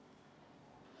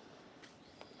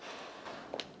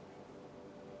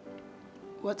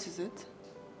 What is it?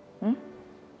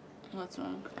 What's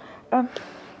wrong?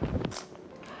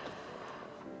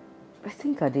 I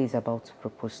think Ade is about to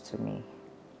propose to me.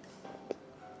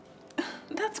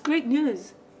 That's great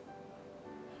news.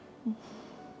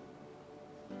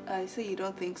 I say you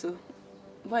don't think so.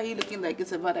 Why are you looking like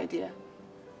it's a bad idea?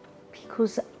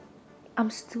 Because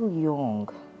I'm still young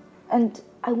and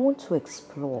I want to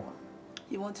explore.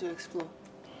 You want to explore?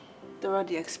 Dora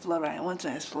the Explorer, I want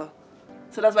to explore.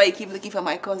 So that's why you keep looking for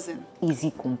my cousin. Is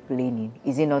he complaining?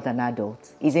 Is he not an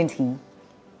adult? Isn't he?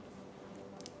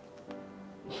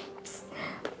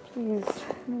 Please.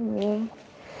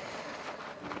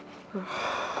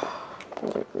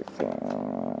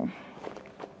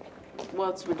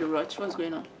 What's with the rush? What's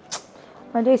going on?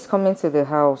 My day is coming to the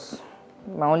house.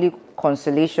 My only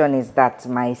consolation is that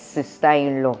my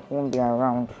sister-in-law won't be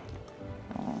around.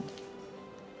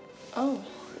 Oh.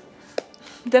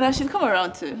 Then I should come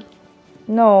around too.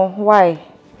 No, why?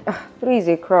 3 is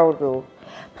a crowd though.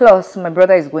 Plus, my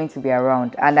brother is going to be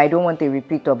around and I don't want a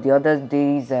repeat of the other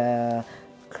day's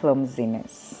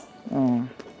clumsiness.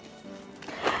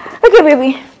 Okay,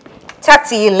 baby. Talk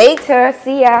to you later.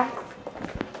 See ya.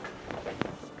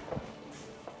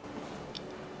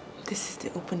 This is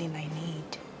the opening I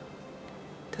need.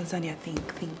 Tanzania,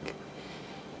 think.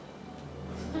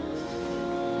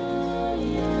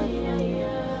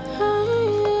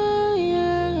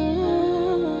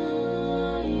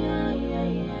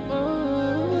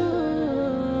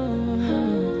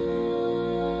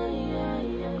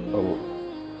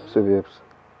 So, babes,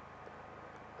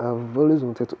 I've always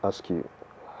wanted to ask you,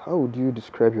 how would you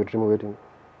describe your dream wedding?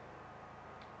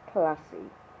 Classy.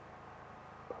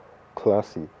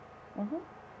 Classy?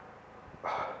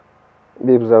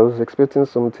 Babes, I was expecting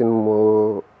something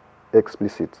more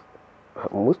explicit.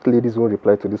 Most ladies won't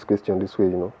reply to this question this way,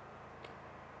 you know.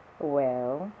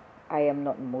 Well, I am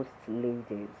not most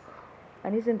ladies.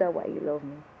 And isn't that why you love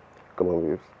me? Come on,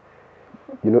 babes.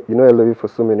 You know I love you for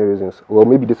so many reasons. Well,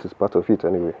 maybe this is part of it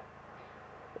anyway.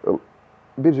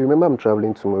 Babes, remember I'm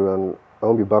traveling tomorrow and I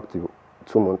won't be back till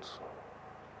 2 months.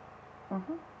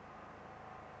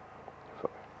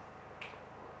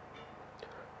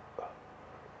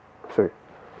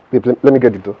 Babe, let me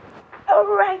get the door. All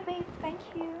right, babe. Thank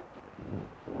you.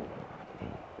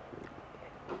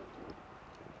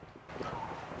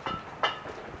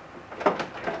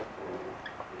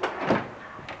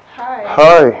 Hi.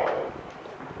 Hi.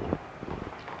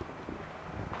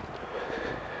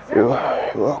 You're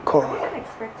welcome. I wasn't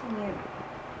expecting you.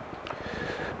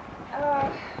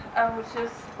 I was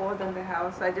just bored in the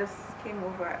house. I just came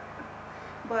over.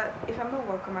 But if I'm not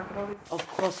welcome, I could always... Of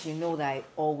course, you know that I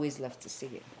always love to see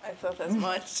you. I thought as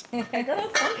much. I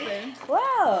got something.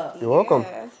 Wow. You're welcome.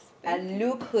 Yes. And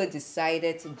look who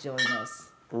decided to join us.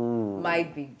 My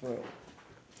big bro.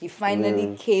 He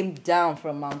finally came down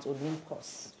from Mount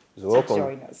Olympus You're welcome. to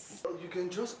join us. You can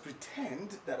just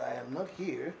pretend that I am not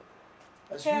here.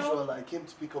 As usual, I came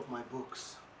to pick up my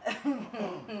books.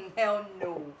 Hell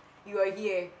no. You are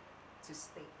here to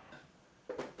stay.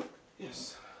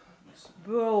 Yes.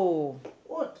 Bro.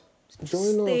 What?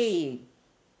 Join stay.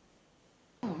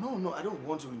 No, I don't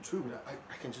want to intrude. I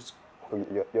can just...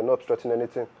 You're not threatening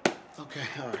anything. Okay,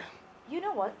 alright. You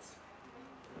know what?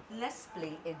 Let's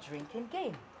play a drinking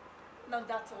game. No,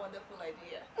 that's a wonderful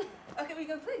idea. Okay, we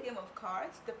can play a game of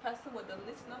cards. The person with the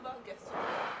least number gets to...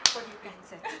 What do you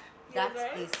think? That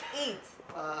is it.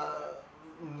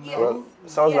 Yes. Well,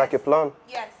 sounds like a plan.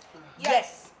 Yes.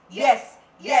 Yes. Yes.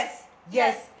 Yes.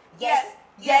 Yes. Yes.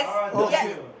 Yes.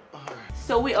 Yes.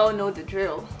 So we all know the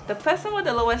drill. The person with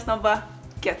the lowest number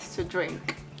gets to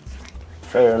drink.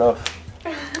 Fair enough.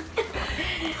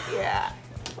 Yeah.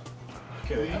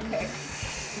 Okay.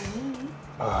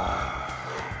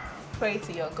 Pray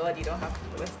to your God you don't have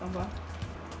the lowest number.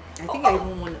 I think I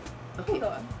even want to... Okay. Hold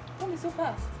on. Don't be so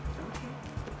fast.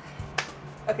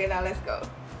 Okay, now let's go.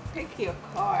 Pick your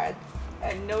cards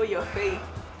and know your fate.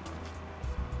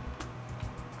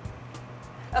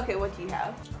 Okay, what do you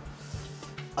have?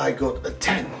 I got a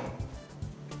 10.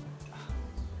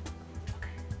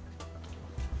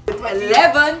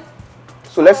 11.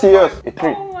 So let's see yours. A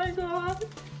 3. Oh my God.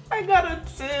 I got a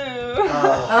 2.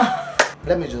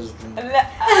 Let me just drink.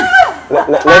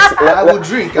 I will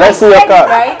drink. Let's see your card.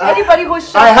 Right? Anybody who's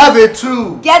shocked. I have a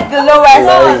 2. Get the lowest.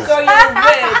 Nice. So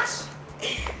you're rich.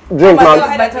 Drink, Oh my man. God,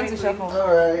 it's my turn to shuffle.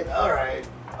 Alright.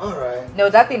 No,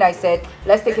 that thing I said,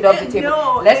 let's take it off the table.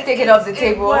 No, let's take it off the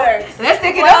table. Works. Let's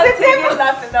take it off the table.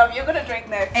 Not enough. You're gonna drink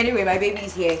next. Anyway, my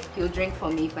baby's here. He'll drink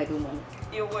for me if I don't want.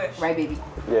 You wish. Right, baby?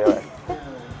 Yeah, right.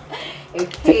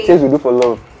 Okay. Things we do for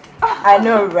love. I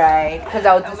know, right? Because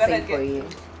I'll do I'm gonna same for you.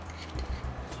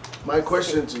 My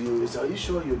question to you is, are you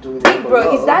sure you're doing it Big for bro,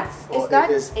 love, is that or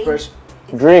a- pressure?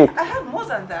 Drink. I have more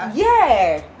than that.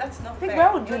 Yeah. That's not Big fair.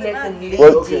 why would you You're the let a man. lady,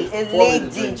 Okay, a pour me the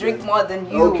lady drink then. more than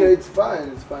you? Okay, it's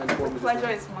fine. Pour me the Pleasure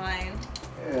drink. is mine.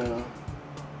 Yeah.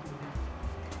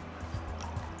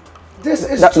 This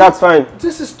is That's fine.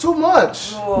 This is too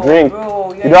much. Bro, Drink.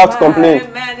 Bro, You don't have to complain. Hey,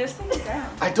 man, just sit down.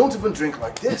 I don't even drink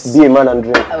like this. Be a man and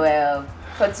drink. Well,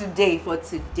 for today.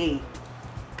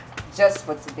 Just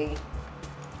for today.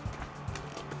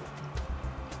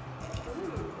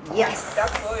 Yes.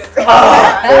 That's all you're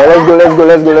Yeah,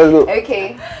 let's go.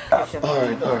 Okay.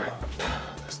 Alright.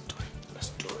 Let's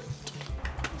do it.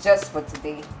 Just for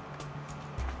today.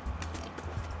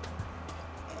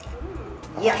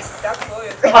 Yes. That's all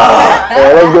you're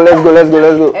Yeah,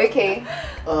 let's go. Okay.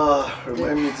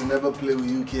 Remind me to never play with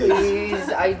you kids. Please,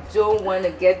 I don't want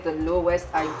to get the lowest.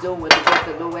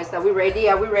 Are we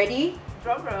ready?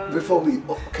 Drum roll. Before we,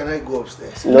 can I go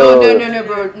upstairs? No,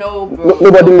 bro. No, bro.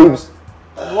 Nobody leaves.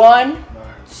 1,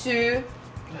 2,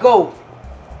 go.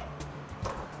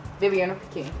 Baby, you're not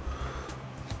picking.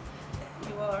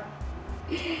 You are.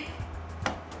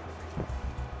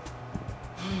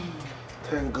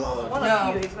 Thank God. One No.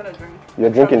 of you is gonna drink. You're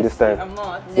drinking this time. I'm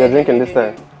not. You're drinking this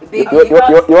time. Baby, You want to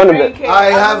bet? Drinking. I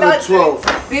I'm have not a 12.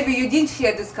 Baby, you didn't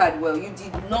share this card well. You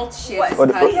did not share What? this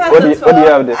What- card. He has what a do you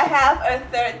have there? I have a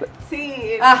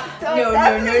 13. Ah, So no. that's I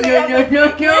have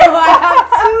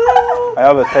I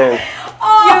have a 10.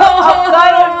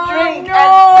 gotta drink.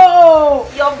 No.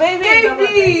 Your baby is gonna drink.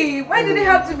 Baby, why did it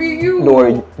have to be you? Don't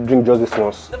worry, drink just this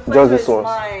once. The Just pleasure this is once.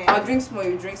 mine. I'll drink small,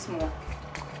 you drink small.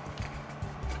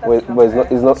 But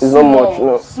it's not Small, much, you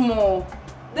know. Small.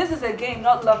 This is a game,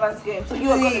 not lovers' game. So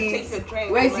you are gonna take your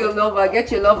drink. Where's your lover?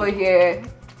 Get your lover here.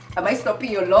 Am I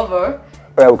stopping your lover?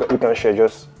 Yeah, we can share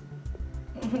just.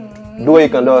 Do what you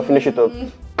can do, I'll finish it up.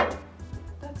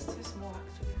 That's too small,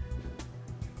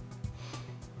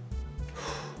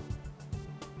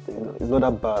 actually. It's not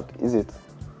that bad, is it?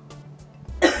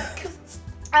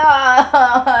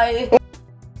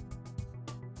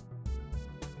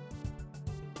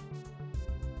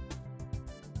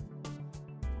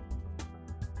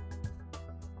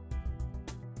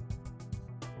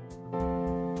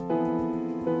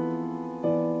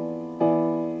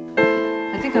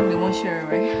 sure,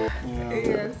 right? Yeah,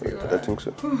 Yes, you are. I think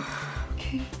so.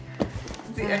 Okay.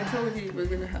 See, I told you we're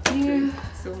gonna have to drink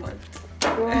so much.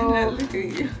 And then look at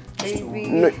you. Baby.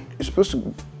 No, you're supposed to.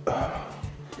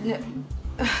 No.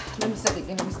 Let me start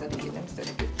again.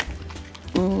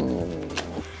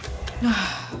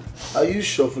 Are you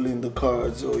shuffling the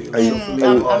cards or you're Are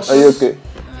you okay?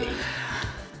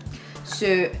 So,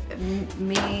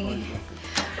 me.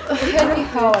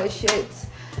 Anyhow, I should.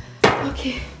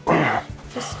 Okay.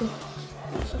 Let's go.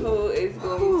 Who is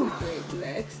going to drink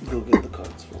next? Go get the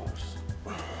cards for us.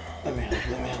 Let me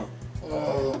help.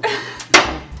 No.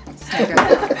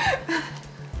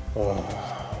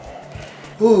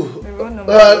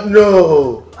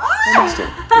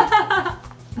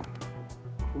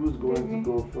 Who's going to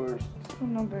go first? What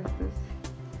number is this?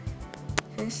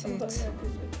 Face it.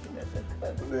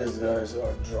 These guys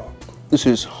are drunk. This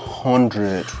is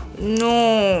 100.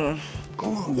 No. Go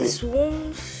on, It's babe.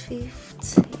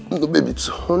 150. No, baby, it's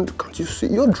 100. Can't you see?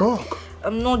 You're drunk.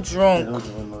 I'm not drunk.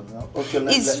 Okay,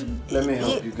 let me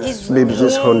help you guys. Baby,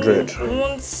 it's 100.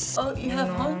 Oh, you have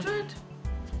 100?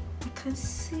 I can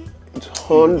see. It's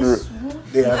 100.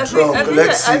 They are I drunk. think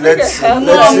Let's see. I This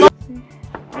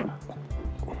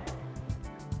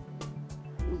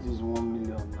is 1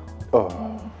 million now. Oh,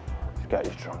 this guy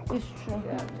is drunk. It's true.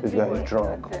 This guy is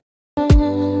drunk.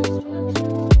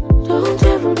 Don't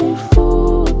ever be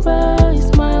fooled by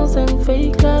smiles and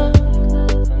fake love.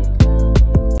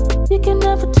 You can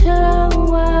never tell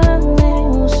when they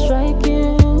will strike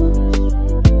you.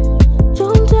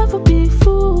 Don't ever be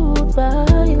fooled by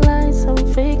lies and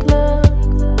fake love.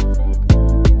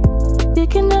 You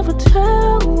can never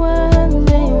tell when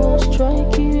they will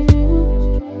strike you.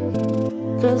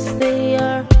 'Cause they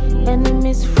are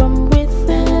enemies from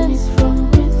within.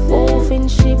 Wolf in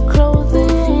sheep clothing.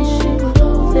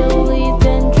 They'll eat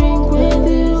and drink with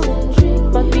you,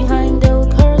 but behind they'll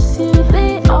curse you.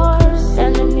 They are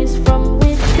enemies from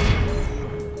within.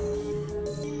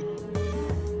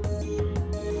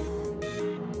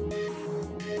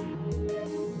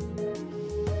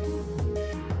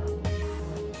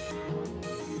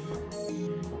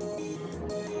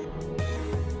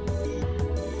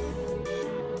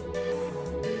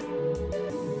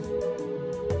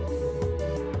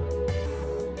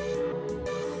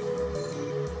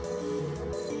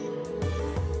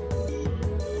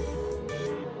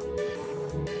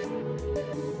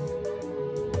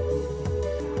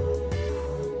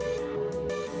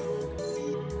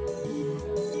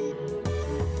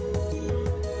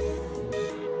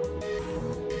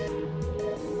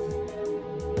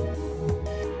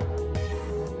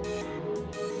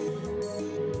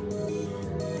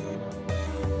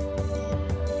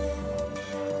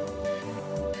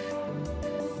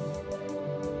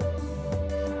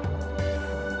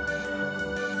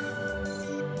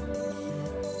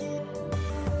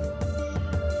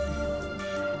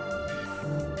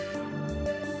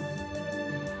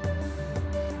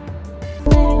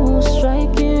 They will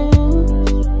strike you.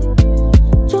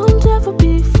 Don't ever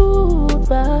be fooled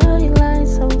by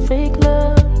lies and fake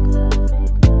love.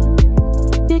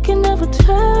 You can never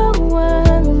tell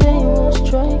when they will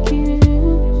strike you.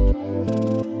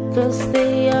 'Cause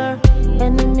they are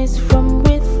enemies from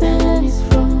within.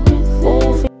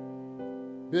 Wolf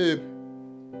Babe.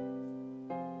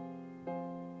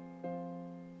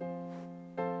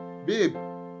 Babe.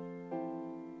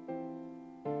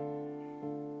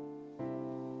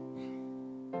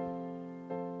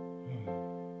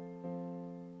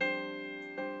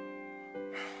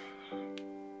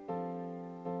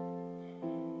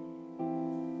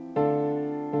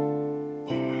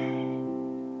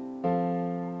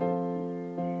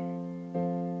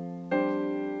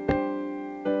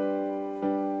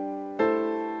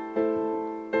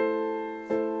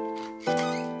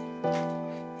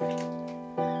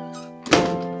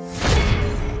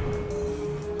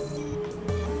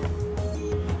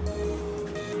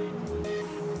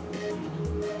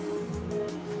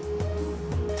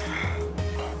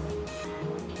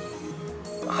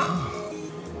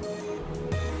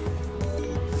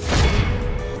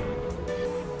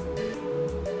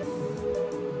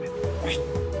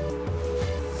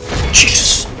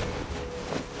 Jesus!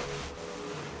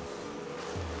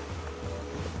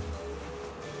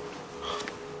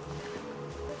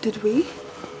 Did we?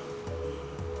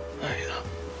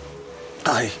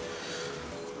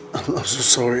 I'm so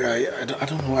sorry. I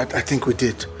don't know. I think we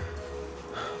did.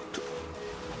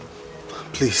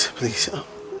 Please,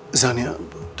 Zania,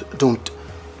 don't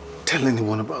tell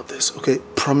anyone about this, okay?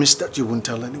 Promise that you won't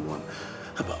tell anyone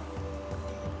about.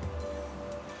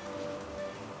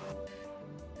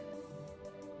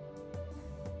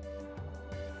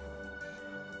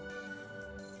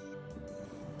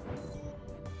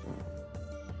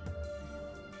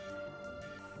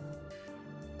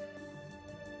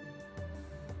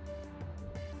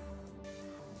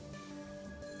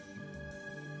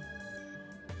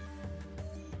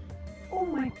 Oh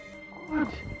my God.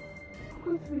 I'm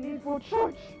going to be late for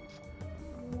church.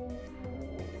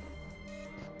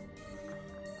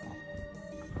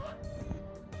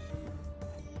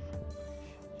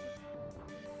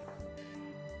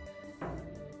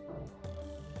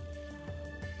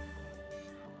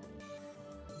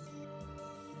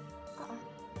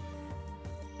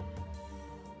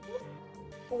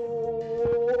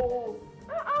 Oh.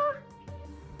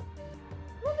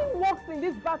 Nothing works in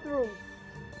this bathroom.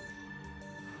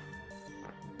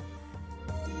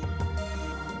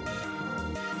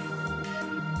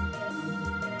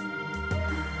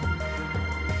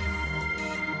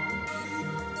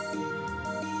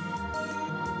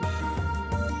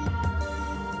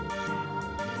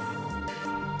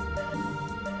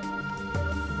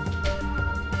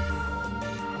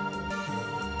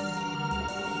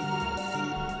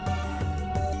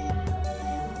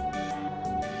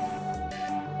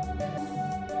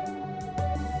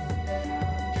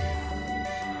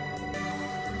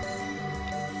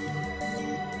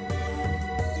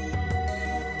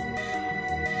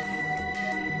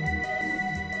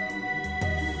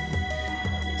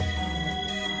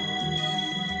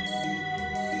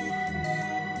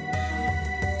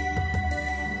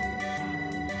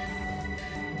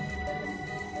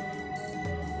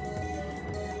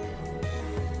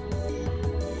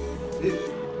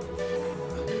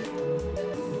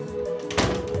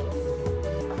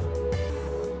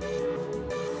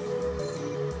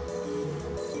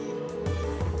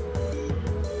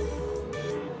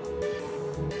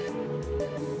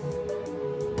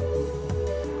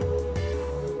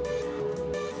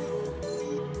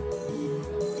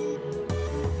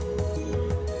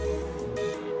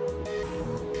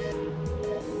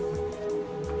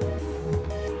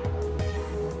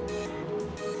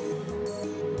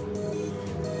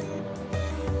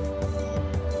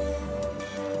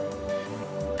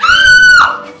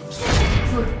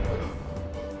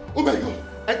 Oh my God!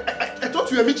 I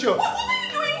thought you were Mitchell. What are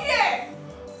you doing here?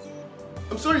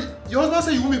 I'm sorry. Your husband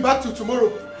said you won't be back till tomorrow.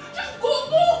 Just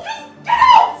go! Just get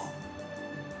out!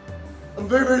 I'm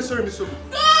very, very sorry, Miss Obu.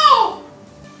 No!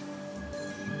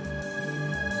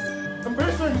 I'm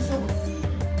very sorry, Miss Obu.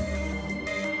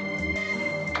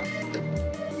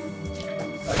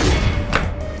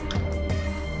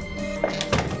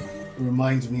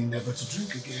 Reminds me never to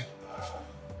drink again.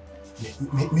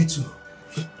 Me too.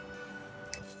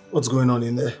 What's going on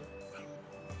in there?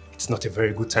 It's not a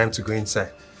very good time to go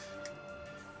inside.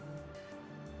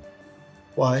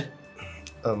 Why?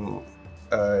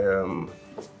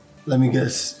 Let me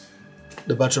guess.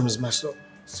 The bathroom is messed up.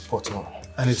 Spot on.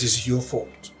 And it is your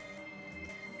fault.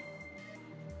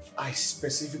 I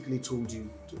specifically told you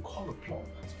to call a plumber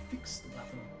to fix the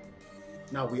bathroom.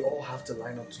 Now we all have to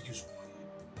line up to use one.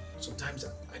 Sometimes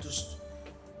I just...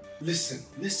 Listen.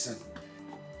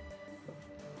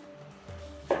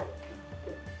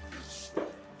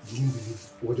 You won't believe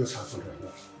what just happened right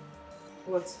now.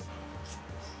 What?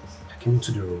 I came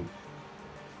into the room.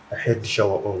 I heard the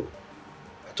shower on.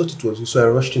 I thought it was you, so I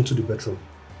rushed into the bedroom.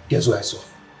 Guess what I saw?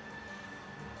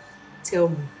 Tell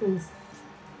me.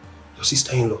 Your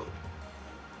sister-in-law.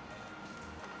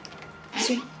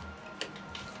 See?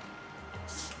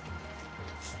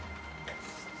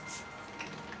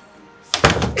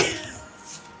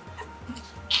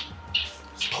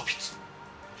 Stop it.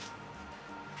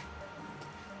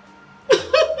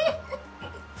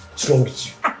 What's wrong with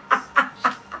you?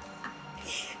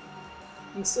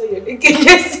 You saw your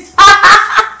nakedness.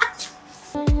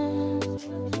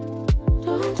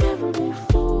 Don't ever be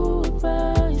fooled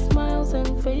by smiles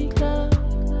and fake love.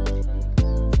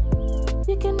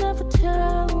 You can never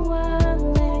tell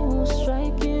when they will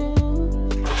strike you.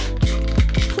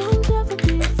 Don't ever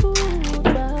be fooled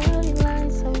by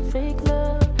lies and fake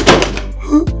love.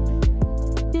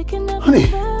 You can never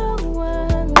tell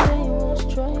when they will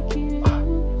strike you.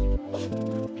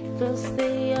 'Cause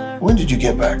they are. When did you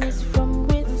get back? From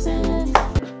within.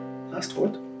 Last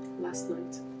what? Last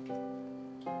night.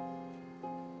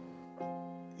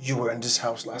 You were in this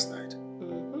house last night.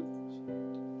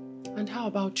 And how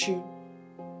about you?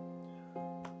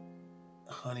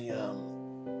 Honey,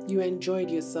 You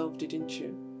enjoyed yourself, didn't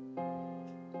you?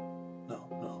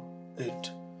 no.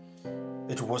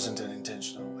 It wasn't an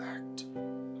intentional act.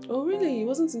 Oh really? It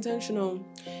wasn't intentional.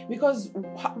 Because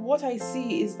what I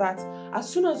see is that as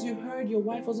soon as you heard your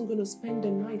wife wasn't going to spend the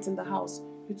night in the house,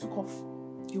 you took off.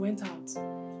 You went out.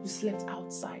 You slept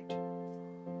outside.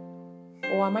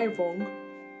 Or am I wrong?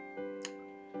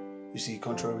 You see,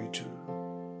 contrary to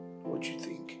what you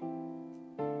think,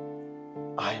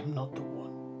 I am not the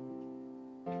one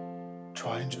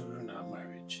trying to ruin our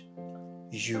marriage.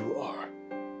 You are.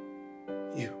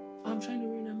 You. I'm trying to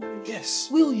ruin our marriage? Yes.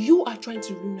 Will, you are trying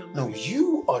to ruin our marriage. No,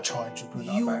 you are trying to ruin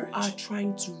our marriage. You are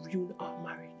trying to ruin our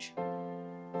marriage.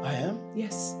 I am?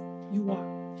 Yes, you are.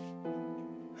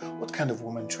 What kind of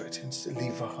woman threatens to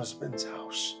leave her husband's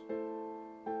house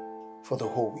for the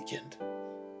whole weekend?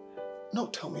 Now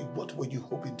tell me, what were you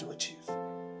hoping to achieve?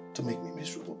 To make me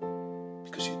miserable?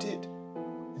 Because you did.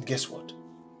 And guess what?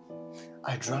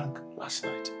 I drank last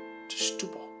night to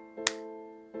stupor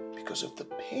because of the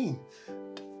pain,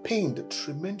 the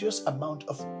tremendous amount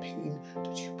of pain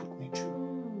that you put me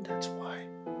through. That's why.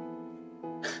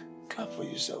 Clap for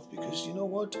yourself, because you know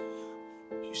what?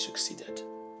 You succeeded.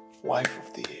 Wife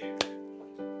of the year.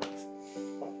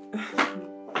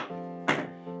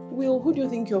 Will, who do you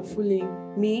think you're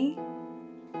fooling? Me?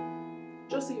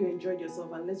 Just say you enjoyed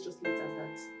yourself and let's just leave it at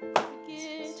that.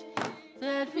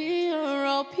 That we are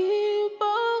all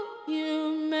people,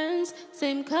 humans,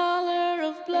 same color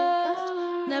of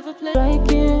blood, never play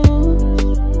like you.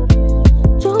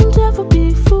 Don't ever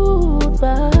be fooled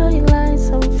by lies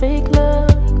and fake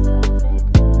love.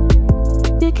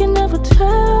 You can never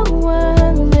tell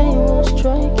when they will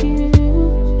strike you,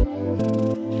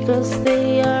 'cause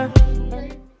they are.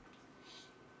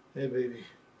 Hey, baby.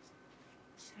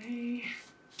 Hey.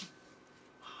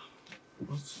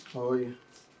 How are you?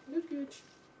 Good.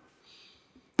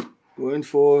 Going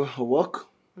for a walk?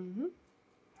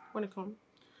 Wanna come?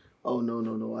 Oh,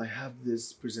 no. I have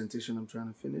this presentation I'm trying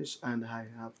to finish and I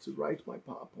have to write my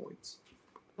PowerPoint.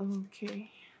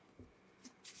 Okay.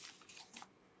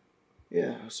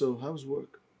 Yeah, so how's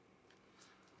work?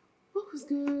 Work was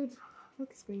good.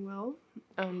 Work is going well.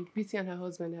 Beauty and her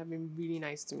husband have been really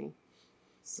nice to me.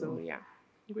 So yeah,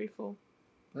 I'm grateful.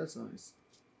 That's nice.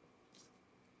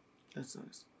 That's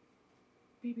nice.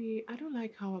 Baby, I don't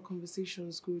like how our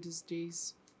conversations go these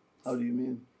days. How do you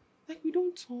mean? Like, we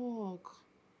don't talk.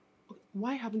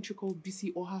 Why haven't you called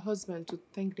BC or her husband to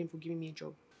thank them for giving me a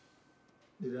job?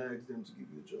 Did I ask them to give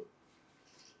you a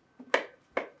job?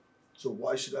 So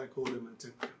why should I call them and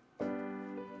thank them?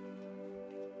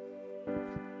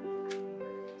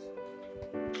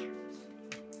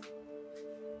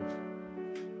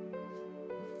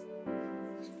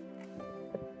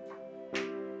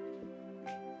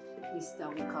 Mr.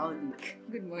 Wikalik.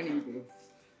 Good morning, babe.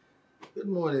 Good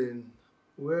morning.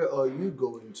 Where are you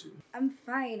going to? I'm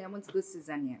fine. I want to go to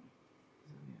Zania.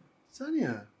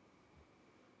 Sanya.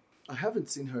 I haven't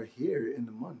seen her here in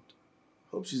a month.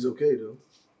 Hope she's okay though.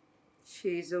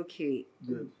 She's okay.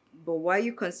 Good. But why are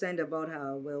you concerned about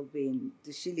her well-being?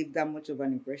 Does she leave that much of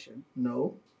an impression?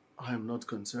 No, I am not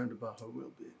concerned about her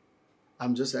well-being.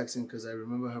 I'm just asking because I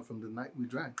remember her from the night we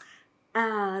drank.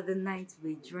 Ah, the night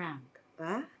we drank.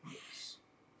 Huh? Yes.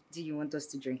 Do you want us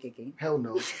to drink again? Hell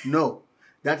no. No.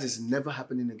 That is never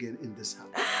happening again in this house.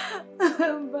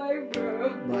 Bye, bro.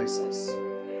 Bye, sis.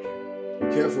 Be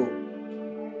careful.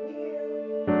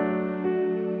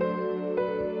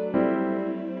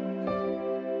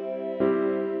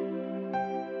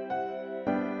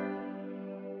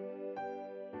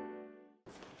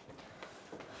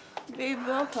 Babe,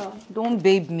 welcome. Don't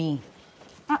babe me.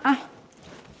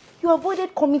 You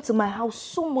avoided coming to my house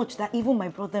so much that even my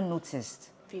brother noticed.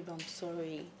 Babe, I'm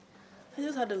sorry. I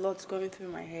just had a lot going through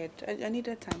my head. I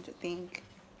needed time to think.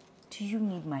 Do you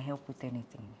need my help with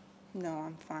anything? No,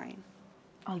 I'm fine.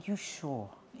 Are you sure?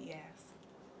 Yes.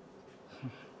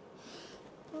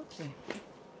 Okay.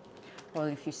 Well,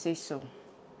 if you say so.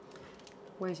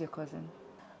 Where's your cousin?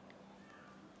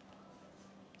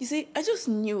 You see, I just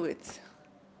knew it.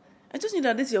 I just knew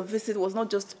that your visit was not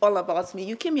just all about me.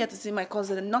 You came here to see my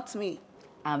cousin and not me.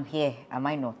 I'm here, am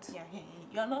I not? Yeah,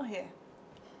 you're not here.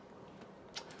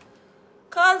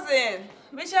 Cousin,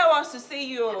 Michelle wants to see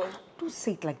you. Don't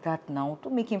say it like that now.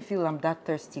 Don't make him feel I'm that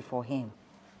thirsty for him.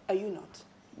 Are you not?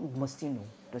 Must he know?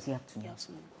 Does he have to know? Yes,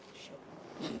 no. Sure.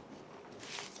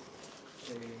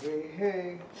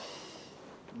 Hey.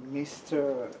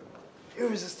 Mr.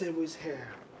 Irresistible is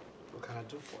here. What can I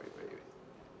do for you, baby?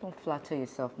 Don't flatter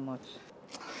yourself much.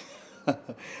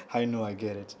 I know, I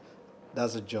get it.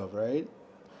 That's a job, right?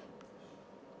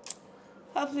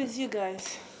 Please, you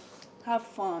guys. Have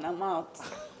fun. I'm out.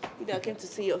 I came to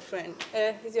see your friend.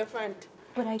 He's your friend.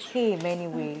 But I came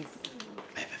anyways.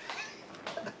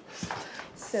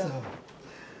 So,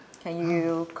 can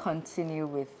you continue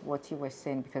with what you were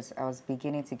saying? Because I was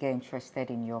beginning to get interested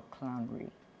in your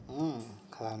clownery.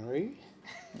 Clownery?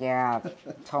 Yeah,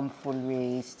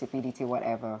 tomfoolery, stupidity,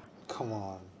 whatever. Come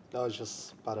on. That was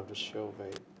just part of the show,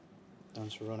 babe.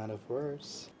 Don't you run out of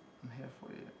words. I'm here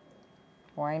for you.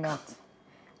 Why not?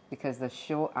 Because the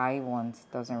show I want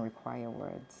doesn't require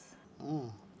words.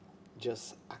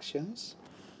 Just actions?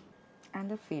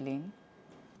 And a feeling.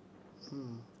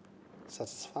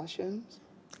 Satisfaction?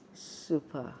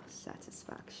 Super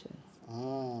satisfaction.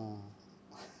 Oh.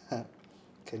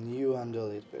 Can you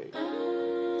handle it, babe?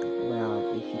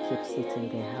 Well, if you keep sitting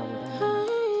there, how would I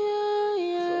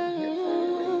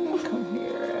know? Come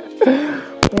here.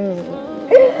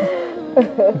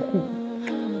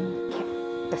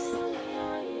 Yes.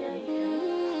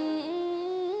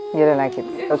 You don't like it?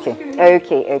 Okay.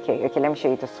 Okay. Let me show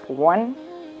you this one.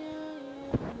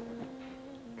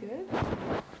 Good.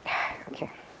 Okay.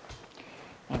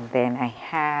 And then I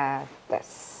have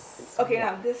this. Okay,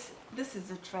 now this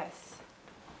is a dress.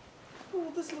 Oh,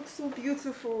 this looks so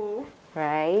beautiful.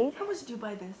 Right? How much did you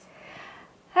buy this?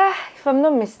 If I'm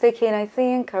not mistaken, I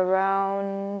think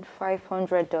around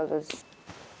 $500.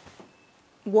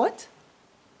 What?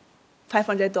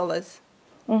 $500?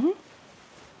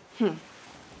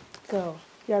 Girl,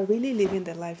 you're really living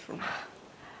the life from.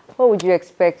 What would you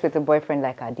expect with a boyfriend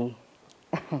like Adi?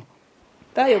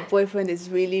 That your boyfriend is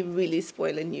really, really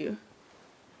spoiling you.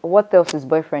 What else is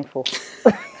boyfriend for?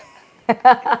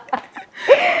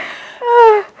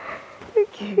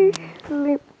 Okay,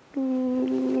 let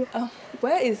me...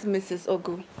 Where is Mrs.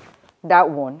 Ogu? That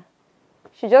one.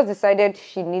 She just decided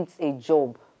she needs a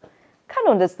job. Can't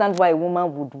understand why a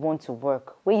woman would want to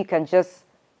work where you can just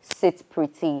sit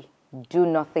pretty, do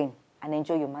nothing, and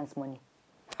enjoy your man's money.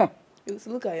 You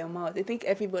look at your mouth. They think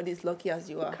everybody's lucky as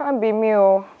you are. Can't be me,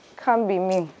 oh. Can't be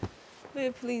me.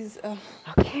 Babe, please.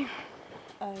 Okay.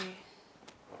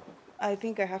 I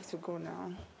think I have to go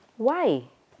now. Why?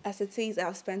 As it is,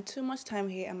 I've spent too much time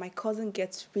here and my cousin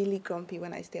gets really grumpy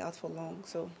when I stay out for long,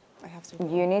 so I have to go.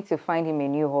 You need to find him a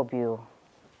new hobby. Oh.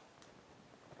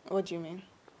 What do you mean?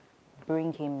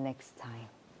 Bring him next time.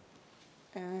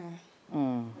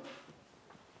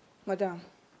 Madam,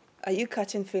 are you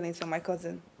catching feelings for my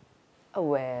cousin?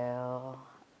 Well,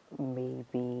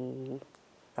 maybe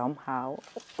somehow.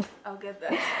 I'll get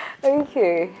that.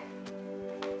 Okay.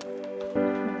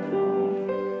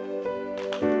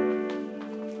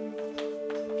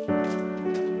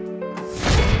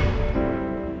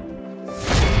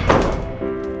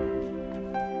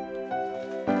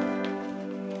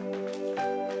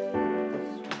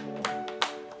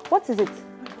 What is it?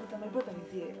 My brother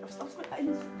is here.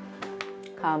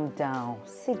 Calm down.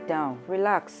 Sit down.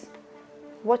 Relax.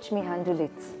 Watch me handle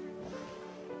it.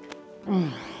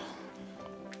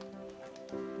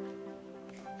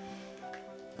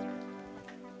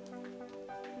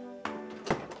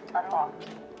 Hi.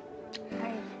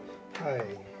 Hi.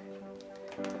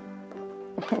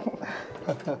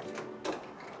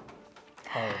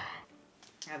 Hi.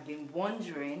 I've been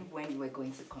wondering when you were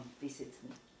going to come visit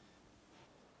me.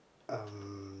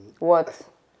 What?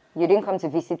 You didn't come to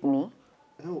visit me?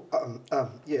 No,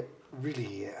 yeah,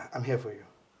 really, I'm here for you.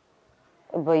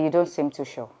 But you don't seem too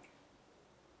sure.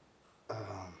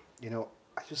 You know,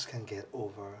 I just can't get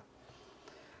over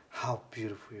how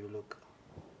beautiful you look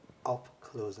up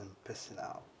close and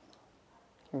personal.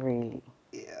 Really?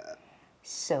 Yeah.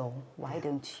 So, why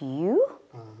don't you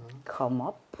come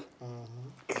up,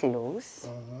 close,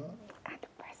 and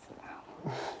personal?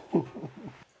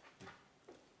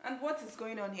 And what is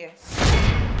going on here?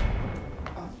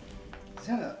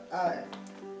 Zana, I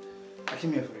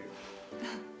came here for you.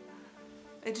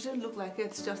 It didn't look like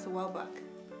it just a while back.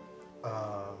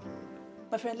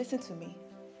 My friend, listen to me.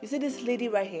 You see this lady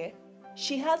right here?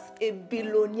 She has a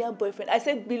billionaire boyfriend. I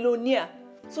said billionaire.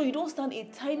 So you don't stand a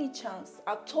tiny chance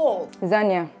at all.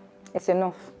 Zania, it's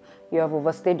enough. You have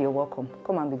overstayed your welcome.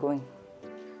 Come and be going.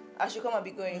 I should come and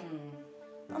be going.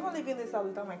 I'm not leaving this house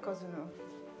without my cousin. No.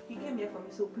 He came here for me,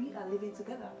 so we are living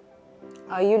together.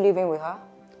 Are you living with her?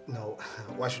 No,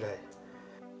 why should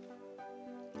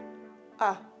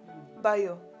I?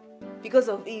 Bayo. Because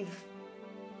of Eve.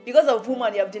 Because of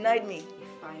woman, you have denied me.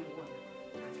 Fine one.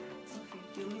 Okay,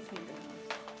 you'll meet me in the house.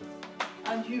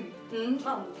 And you?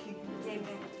 I'll keep you.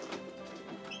 Amen.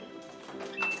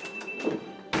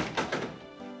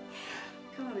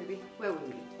 Come on, baby. Where will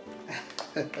we?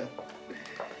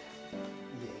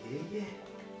 Yeah.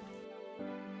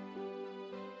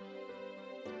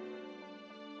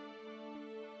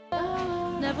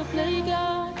 Never play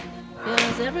God,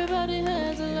 cause everybody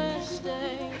has a last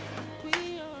day.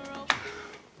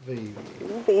 Baby.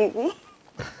 Baby.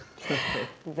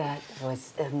 That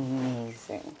was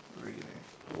amazing. Really?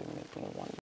 You make me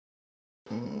wonder.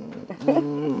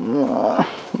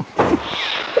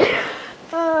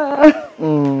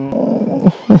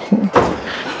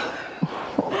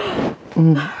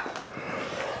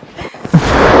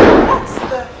 What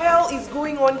the hell is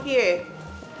going on here?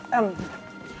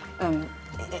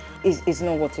 It's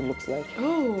not what it looks like.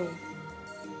 Oh.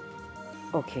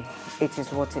 Okay, it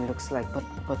is what it looks like,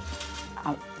 but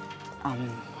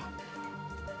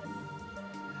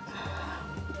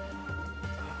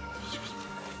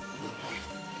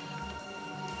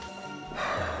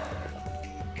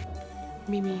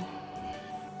Mimi,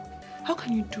 how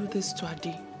can you do this to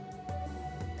Ade?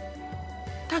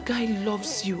 That guy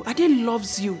loves you. Ade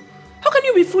loves you. How can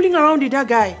you be fooling around with that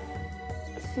guy?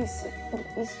 Please,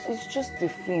 it's just the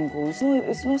fling.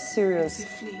 It's not serious. It's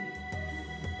a fling.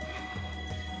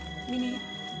 Mimi,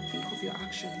 think of your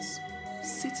actions.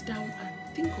 Sit down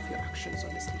and think of your actions,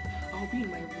 honestly. I'll be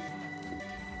in my room.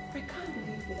 I can't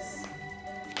believe this.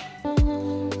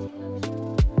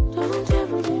 Don't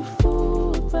ever be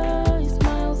fooled by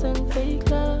smiles and fake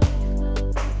love.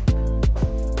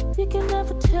 You can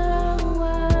never tell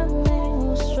when they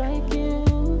will strike you.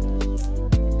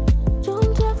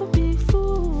 Don't ever be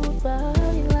fooled by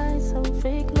lies and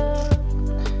fake love.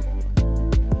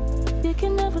 You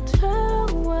can never tell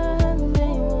when they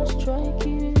will strike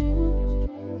you.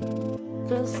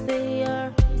 'Cause they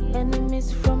are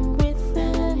enemies from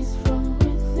within.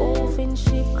 Wolf in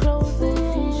sheep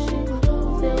clothing.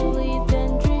 They'll eat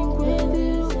and drink with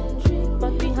you,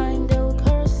 but behind they'll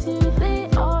curse you. They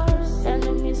are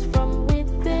enemies from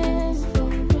within.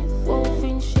 Wolf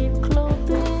in sheep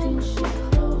clothing.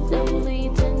 They'll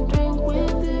eat and drink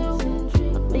with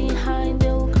you, but behind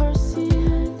they'll curse you.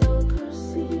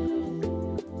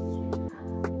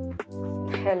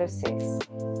 Hello, sis.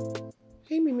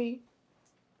 Hey, Mimi.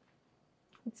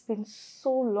 It's been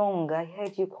so long. I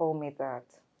heard you call me that.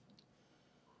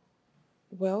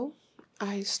 Well,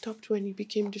 I stopped when you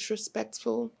became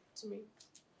disrespectful to me.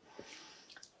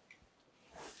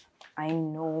 I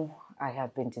know I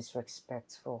have been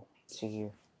disrespectful to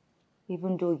you,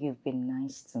 even though you've been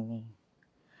nice to me.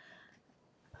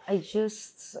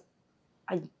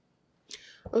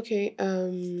 Okay,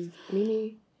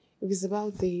 Mimi, if it's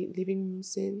about the living room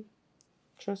scene,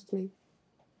 trust me,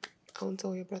 I won't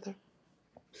tell your brother.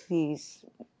 Please,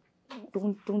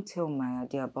 don't tell my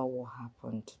idea about what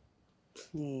happened.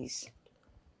 Please.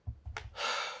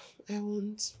 I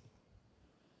won't.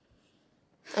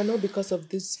 And not because of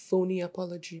this phony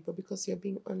apology, but because you're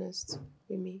being honest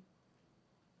with me.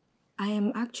 I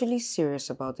am actually serious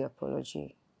about the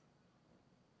apology.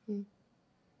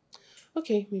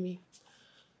 Okay, Mimi.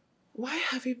 Why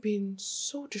have you been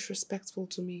so disrespectful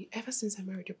to me ever since I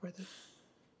married your brother?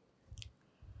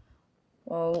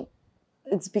 Well,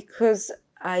 it's because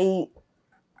I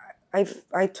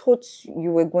thought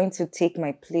you were going to take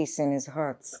my place in his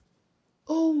heart.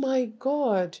 Oh my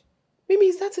God. Mimi,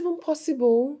 is that even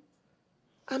possible?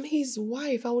 I'm his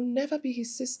wife. I will never be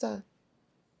his sister.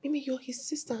 Mimi, you're his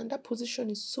sister and that position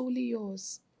is solely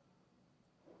yours.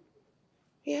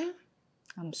 Yeah?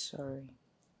 I'm sorry.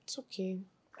 It's okay.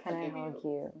 Can I hug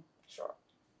you? Sure.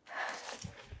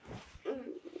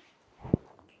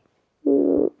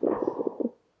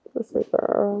 That's my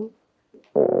girl.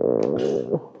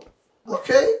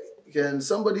 Okay, can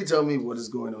somebody tell me what is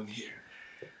going on here?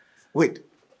 Wait,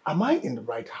 am I in the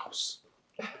right house?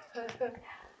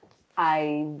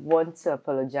 I want to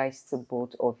apologize to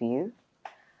both of you.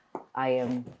 I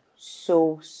am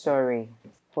so sorry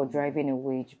for driving a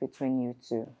wedge between you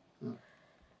two.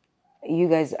 You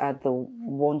guys are the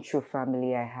one true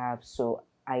family I have, so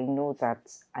I know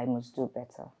that I must do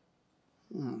better.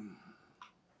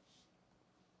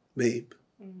 Babe,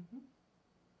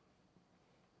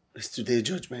 it's today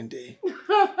Judgment Day.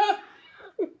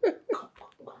 Come,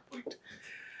 wait.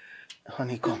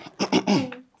 Honey, come.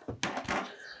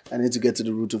 I need to get to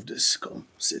the root of this. Come,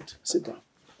 sit down.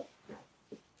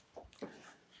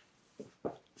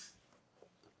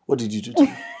 What did you do to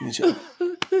me, Mitchell?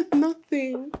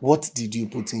 Nothing. What did you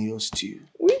put in your stew?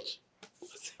 Which?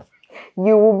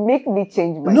 You will make me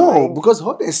change my mind. No, because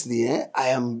honestly, I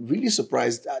am really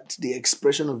surprised at the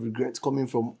expression of regret coming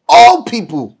from all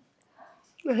people.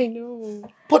 I know.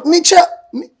 But Mitchell.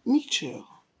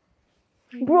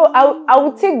 Bro, I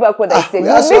will take back what I said. We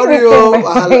are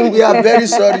sorry, we are very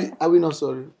sorry. Are we not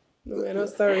sorry? No, we're not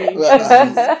sorry.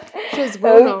 She's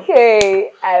grown up.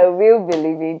 Okay, I will be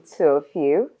leaving two of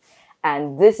you.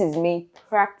 And this is me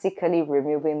practically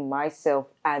removing myself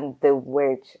and the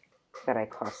wedge that I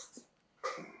caused.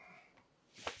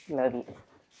 Love you.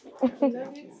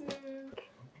 Love you too.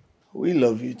 We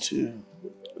love you too.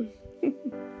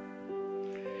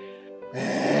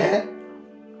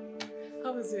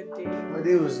 How was your day? My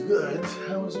day was good.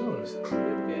 How was yours? Good.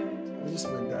 I miss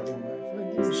my daddy and wife.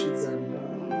 I miss you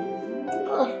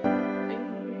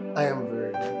I am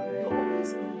very hungry.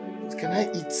 Can I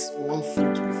eat one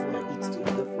fruit before I eat the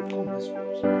other fruit? Come this way.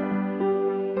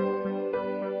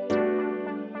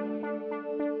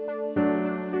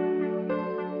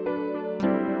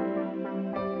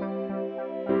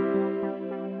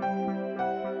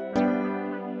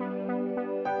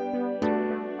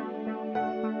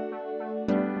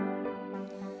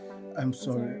 I'm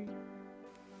sorry.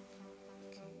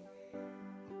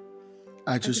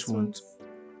 I just want...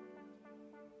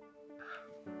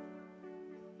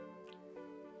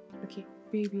 Okay,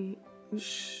 baby.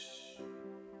 Shh.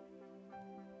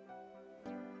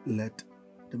 Let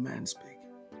the man speak.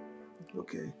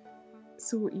 Okay?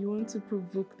 So you want to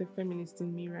provoke the feminist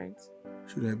in me, right?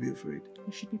 Should I be afraid?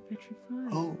 You should be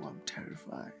petrified. Oh, I'm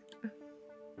terrified.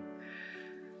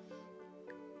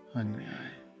 Honey,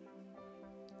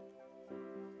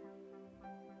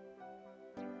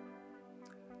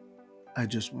 I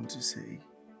just want to say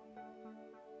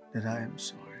that I am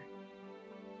sorry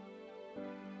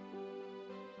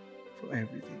for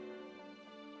everything.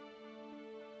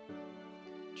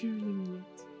 Do you really mean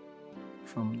it?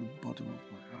 From the bottom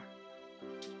of my heart.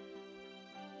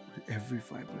 With every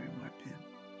fiber in my being,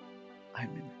 I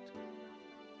mean it.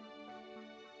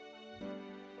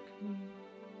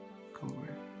 Come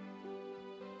away.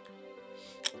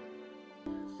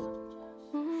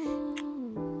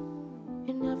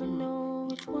 You never know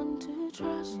which one to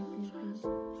trust.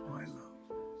 My love.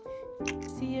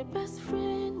 See, your best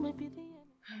friend might be the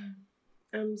enemy.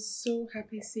 I'm so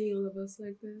happy seeing all of us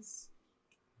like this.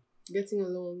 Getting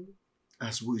along.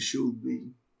 As we should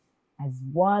be. As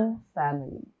one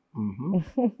family.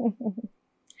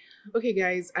 Okay,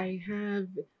 guys, I have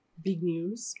big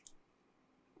news.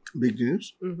 Big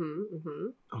news?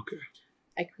 Okay.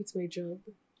 I quit my job.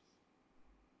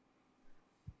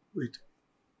 Wait.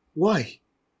 Why?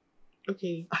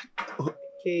 Okay.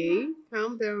 Okay,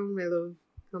 calm down, my love.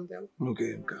 Calm down.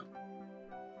 Okay, I'm calm.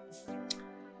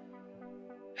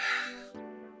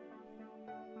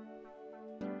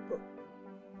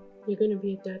 You're gonna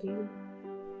be a daddy.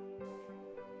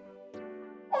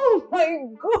 Oh my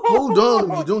God! Hold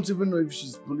on, you don't even know if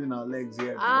she's pulling her legs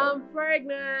yet. I'm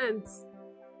pregnant.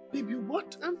 Baby,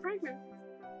 what? I'm pregnant.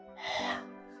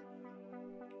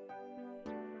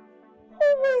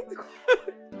 Oh my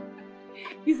God!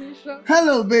 He's in shock.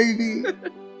 Hello, baby.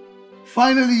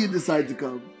 Finally, you decide to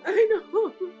come. I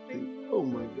know. Oh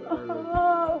my God.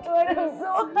 Oh God, I'm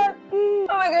so happy. Oh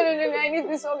my God, I need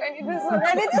this song. I need this song.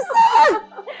 I need this song.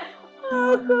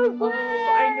 Oh God. I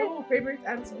know. Favorite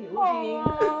auntie.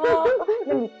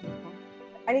 Oh.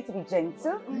 I need to be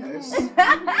gentle. Yes.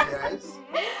 Yes.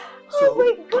 So, Oh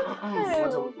my God.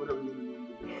 what are we going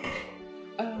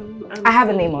to do? I have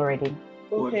a name already.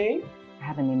 Okay. I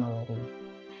have a name already.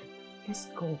 Let's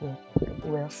go with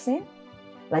Wilson.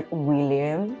 Like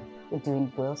William, we're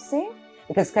doing Wilson.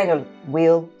 Because kind of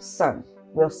Wilson.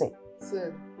 Wilson.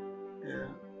 So, Yeah.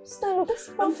 Style of this.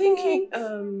 I'm thinking, I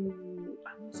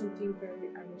want something very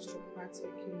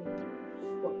aristocratic, you know,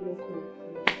 but local.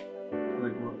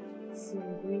 Like what? So,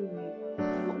 bring me.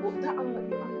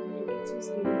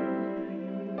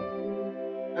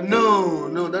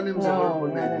 No, that name's a horrible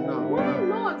name. No. Why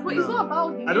not? But it's not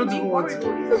about the I don't name even being want to.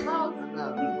 horrible. It's about the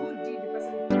good deed the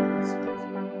person.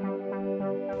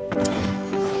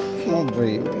 Oh,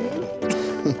 baby.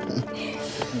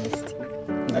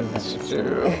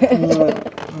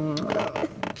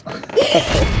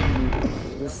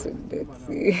 Listen,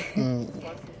 Betsy.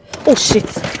 Oh shit!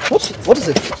 What is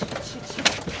it?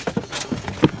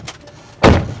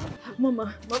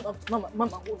 Mama, hold on.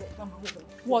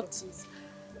 What?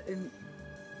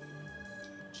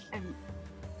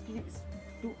 Please,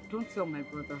 don't tell my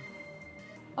brother.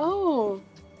 Oh,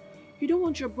 you don't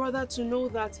want your brother to know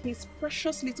that his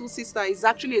precious little sister is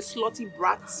actually a slutty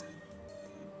brat?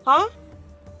 Huh?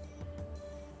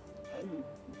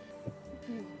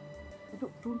 Please,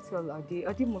 don't tell Ade.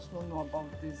 Ade must not know about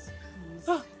this, please.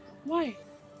 Ah, why?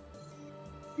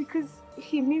 Because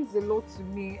he means a lot to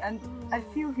me and I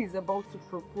feel he's about to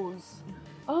propose.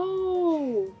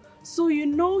 Oh, so you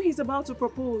know he's about to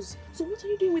propose. So what are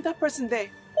you doing with that person there?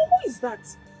 Who is that?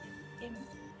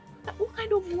 What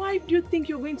kind of wife do you think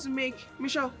you're going to make,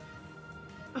 Michelle?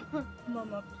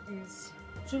 Mama, please.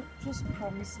 Just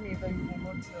promise me that you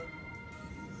will not tell.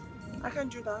 I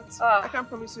can't do that. Ah. I can't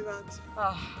promise you that.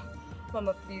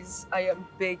 Mama, please. I am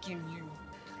begging you.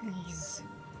 Please.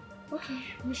 Okay,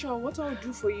 Michelle, what I'll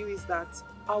do for you is that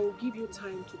I will give you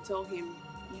time to tell him.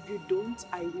 If you don't,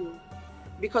 I will.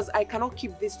 Because I cannot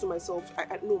keep this to myself.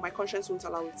 No, my conscience won't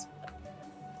allow it.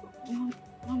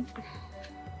 Mom.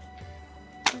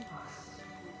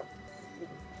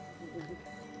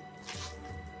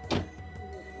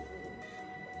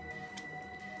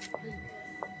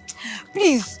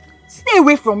 Please, stay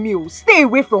away from me. Stay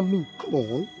away from me. Come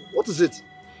on. What is it?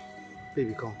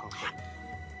 Baby, come.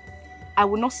 I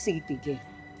will not say it again.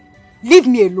 Leave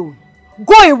me alone.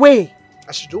 Go away.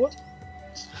 I should do what?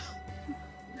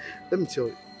 Let me tell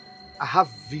you. I have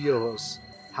video of us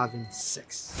having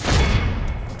sex.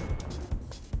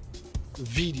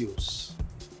 videos.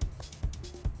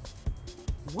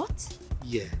 What?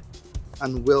 Yeah.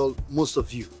 And well, most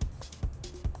of you.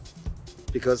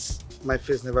 Because my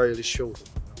face never really showed it.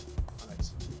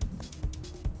 Right.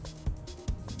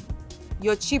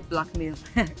 Your cheap blackmail.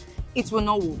 It will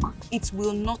not work. It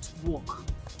will not work.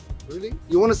 Really?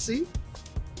 You want to see?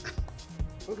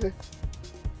 Okay.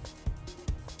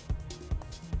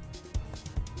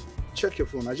 Check your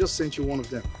phone. I just sent you one of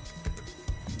them.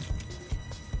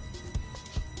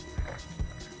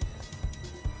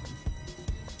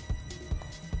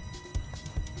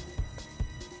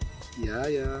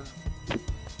 Yeah.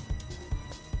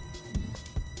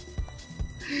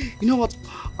 You know what?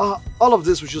 All of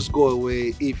this will just go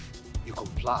away if you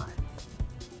comply.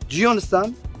 Do you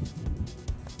understand?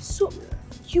 So,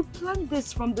 you planned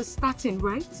this from the starting,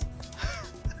 right?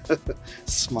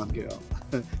 Smart girl.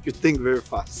 You think very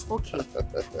fast. Okay.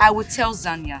 I will tell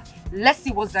Zania. Let's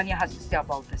see what Zania has to say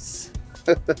about this.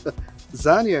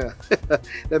 Zania,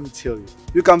 let me tell you.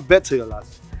 You can bet to your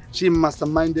last. She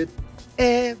masterminded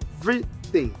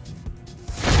everything.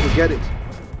 You get it?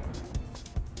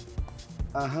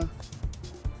 Uh-huh.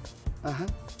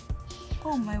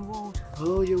 Oh my word.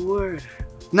 Oh, your word.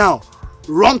 Now,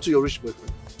 run to your rich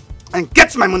boyfriend and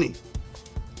get my money.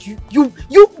 You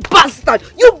bastard!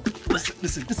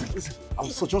 Listen. I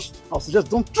would suggest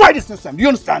don't try this next time. Do you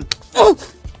understand?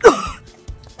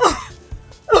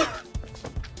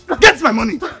 Get my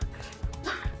money.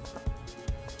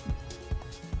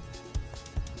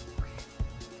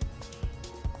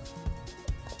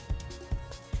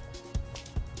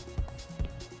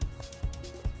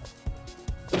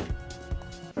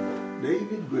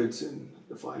 David Gregson,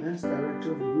 the finance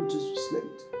director of the Reuters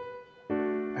Slate,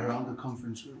 around the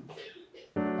conference room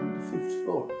on the 5th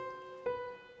floor.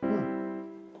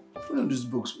 One of these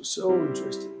books was so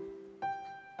interesting.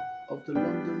 Of the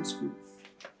London School.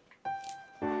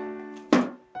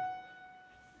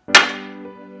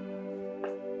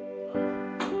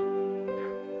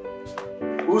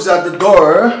 Who's at the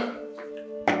door?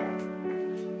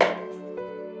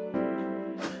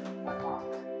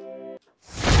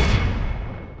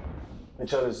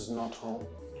 Mitchell is not home.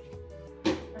 I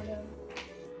know.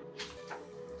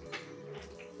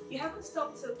 You haven't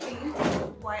stopped to think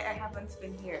why I haven't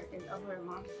been here in over a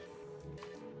month.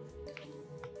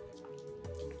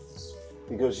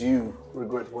 Because you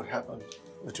regret what happened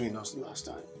between us the last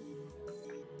time.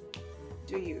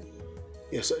 Do you?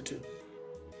 Yes, I do.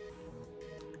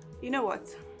 You know what?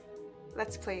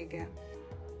 Let's play again.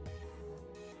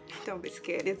 Don't be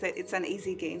scared. It's an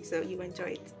easy game, so you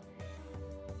enjoy it.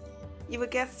 You will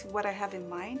guess what I have in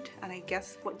mind, and I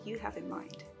guess what you have in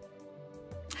mind.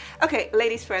 Okay,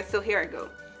 ladies first, so here I go.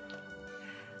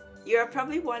 You're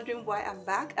probably wondering why I'm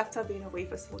back after being away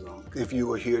for so long. If you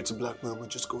were here to blackmail me,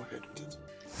 just go ahead with it.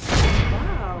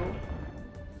 Wow.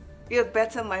 You're a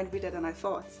better mind reader than I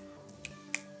thought.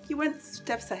 You went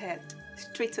steps ahead,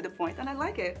 straight to the point, and I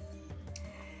like it.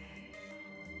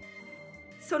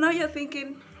 So now you're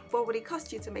thinking, what would it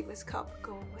cost you to make this cup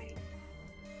go away?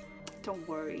 Don't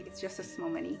worry, it's just a small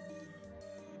money.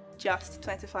 Just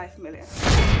 25 million.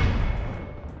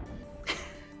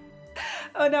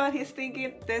 Oh no, and he's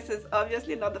thinking, this is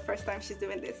obviously not the first time she's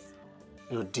doing this.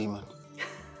 You're a demon.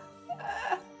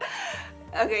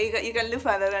 Okay, you can look for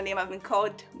another name. I've been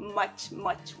called much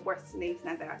worse names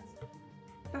than that.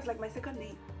 That's like my second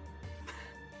name.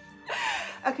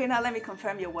 Okay, now let me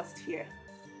confirm your worst fear.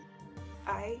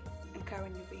 I am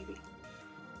carrying your baby.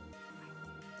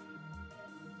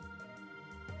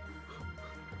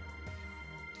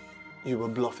 You were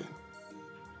bluffing.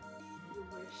 You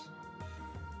wish.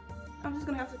 I'm just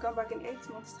gonna have to come back in 8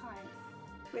 months' time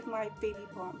with my baby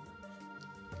bump.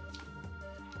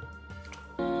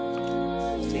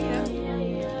 See ya.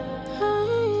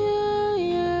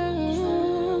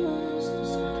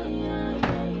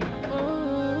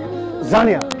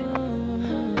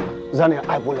 Zania,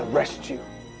 I will arrest you.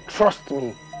 Trust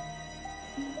me.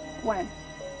 When?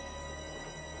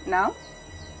 Now?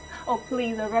 Oh,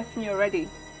 please arrest me already.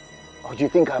 Oh, you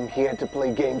think I'm here to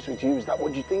play games with you? Is that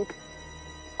what you think?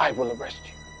 I will arrest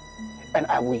you. And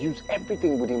I will use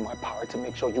everything within my power to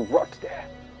make sure you rot there.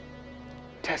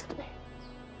 Test me.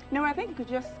 No, I think you could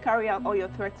just carry out all your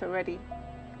threats already.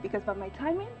 Because by my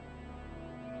timing,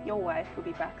 your wife will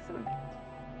be back soon.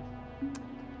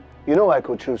 You know I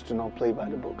could choose to not play by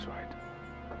the books, right?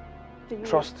 Do you,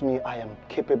 Trust me, I am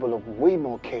capable of way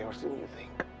more chaos than you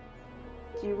think.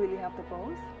 do you really have the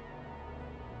balls?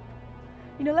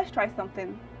 You know, let's try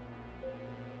something.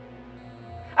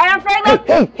 I am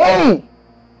pregnant! Hey!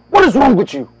 What is wrong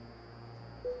with you?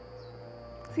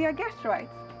 See, I guessed right.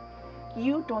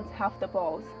 You don't have the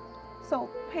balls. So,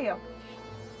 pay up.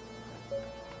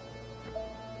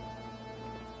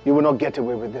 You will not get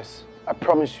away with this. I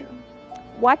promise you.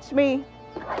 Watch me.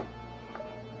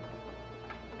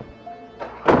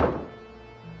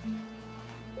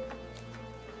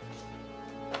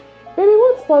 Baby,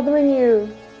 what's bothering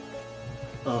you?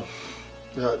 Oh,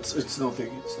 yeah, it's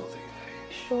nothing. It's nothing.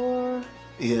 Sure.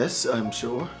 Yes, I'm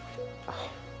sure.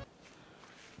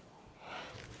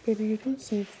 Baby, you don't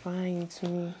seem fine to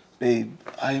me. Babe,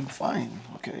 I am fine,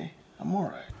 okay? I'm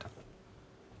alright.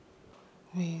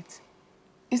 Wait,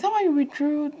 is that why you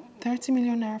withdrew 30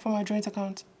 million naira from our joint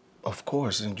account? Of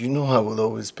course, and you know I will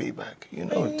always pay back. You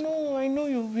know it. I know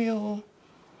you will.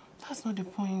 That's not the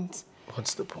point.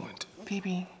 What's the point?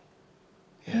 Baby,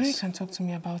 Yes. you know you can talk to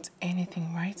me about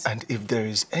anything, right? And if there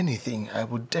is anything, I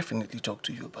would definitely talk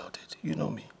to you about it. You know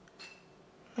me.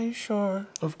 Are you sure?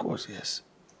 Of course, yes.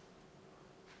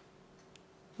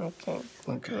 Okay.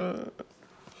 Okay.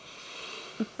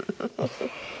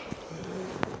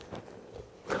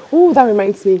 Oh, that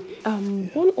reminds me.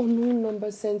 One unknown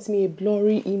number sent me a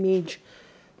blurry image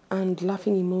and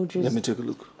laughing emojis. Let me take a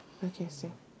look. Okay, see.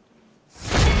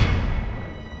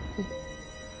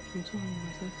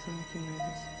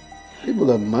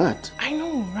 People are mad. I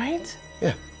know, right?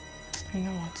 Yeah. You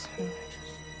know what?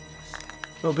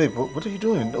 No, babe, what are you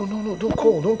doing? No, don't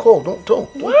call. Don't.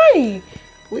 Why?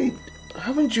 Wait,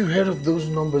 haven't you heard of those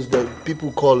numbers that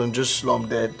people call and just slump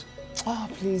dead? Oh,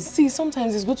 please. See,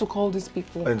 sometimes it's good to call these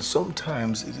people. And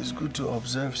sometimes it is good to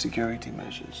observe security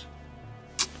measures.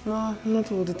 No,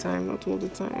 not all the time, not all the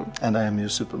time. And I am your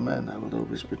Superman. I will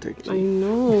always protect you. I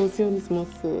know. See all this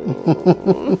muscle.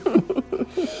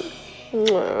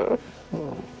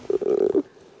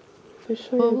 For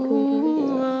sure you're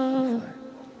good.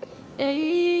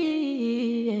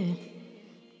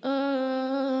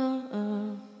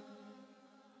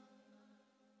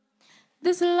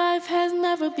 This life has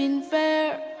never been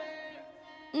fair.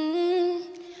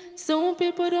 Some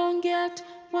people don't get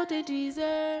what they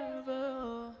deserve.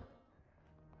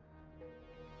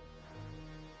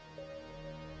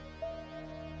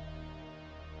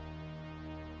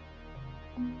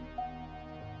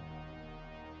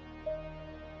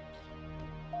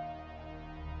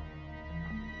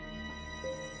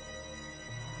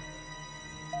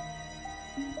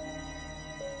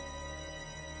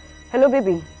 Hello,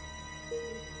 baby.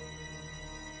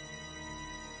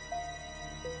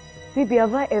 Baby,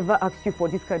 have I ever asked you for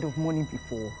this kind of money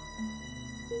before?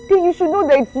 Babe, you should know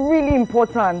that it's really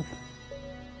important.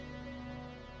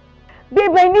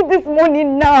 Babe, I need this money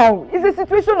now. It's a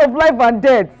situation of life and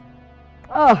death.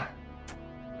 I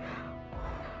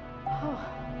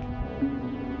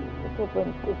hope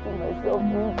I'm putting myself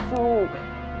into.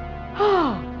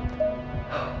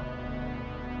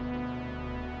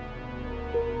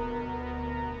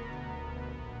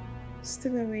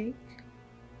 Still awake?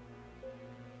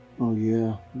 Oh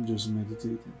yeah, I'm just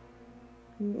meditating.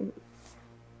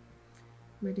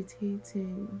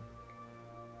 Meditating.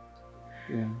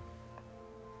 Yeah.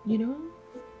 You know,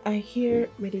 I hear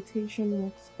meditation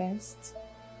works best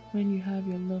when you have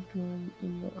your loved one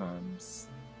in your arms.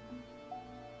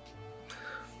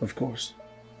 Of course.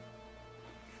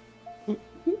 Shall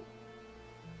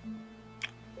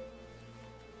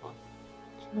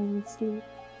we sleep?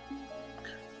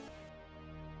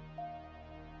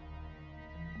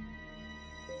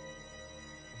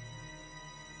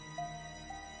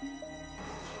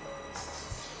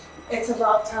 It's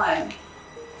about time.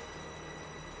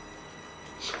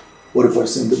 What if I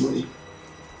send the money?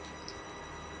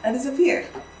 And disappear.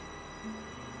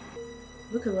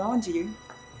 Look around you.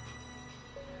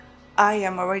 I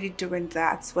am already doing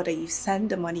that, whether you send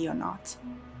the money or not.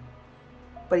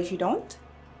 But if you don't,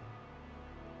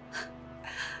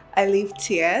 I leave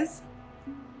tears,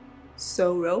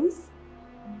 sorrows,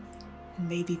 and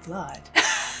maybe blood.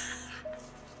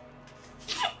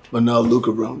 But now look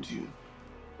around you.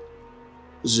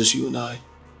 It's just you and I.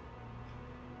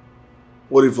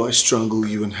 What if I strangle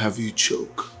you and have you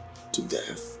choke to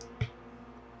death?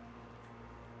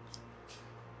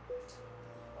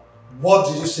 What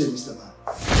did you say, Mr. Man?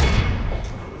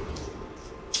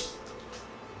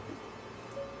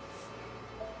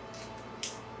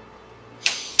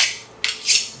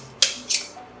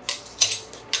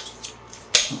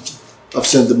 I've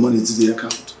sent the money to the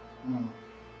account.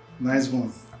 Nice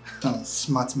one.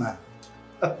 Smart man.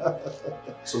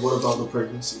 So what about the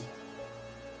pregnancy?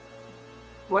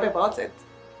 What about it?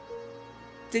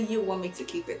 Do you want me to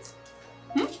keep it?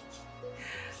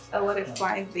 I want a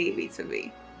fine baby to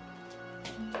be.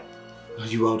 Are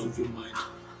you out of your mind?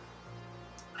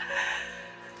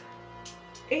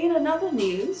 In another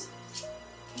news,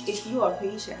 if you are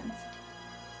patient,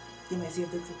 you may see a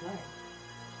bit of life.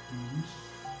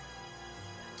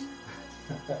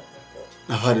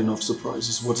 I've had enough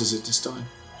surprises. What is it this time?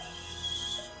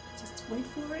 Just wait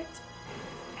for it.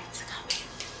 It's coming.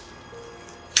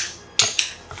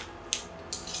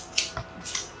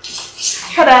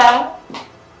 Ta-da!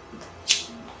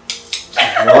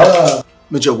 Wow.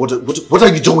 Major, what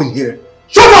are you doing here?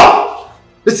 Shut up!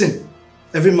 Listen,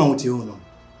 every man with your own.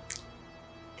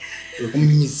 Let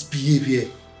me misbehave here.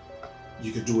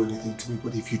 You can do anything to me,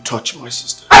 but if you touch my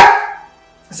sister... I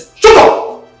said, shut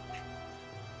up!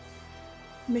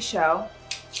 Michelle,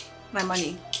 my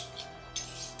money.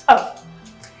 Oh,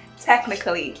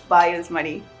 technically, buyer's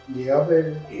money. Yeah,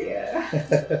 baby. Yeah.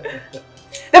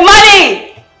 The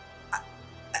money!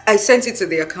 I sent it to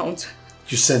the account.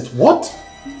 You sent what?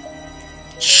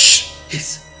 Shh!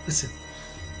 Listen.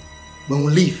 When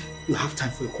we leave, you have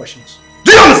time for your questions.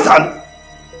 Do you understand?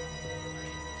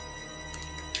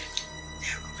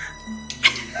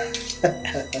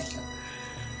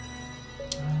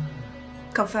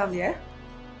 Confirmed, yeah?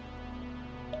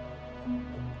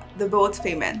 The boat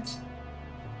payment.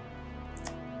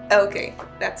 Okay,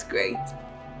 that's great.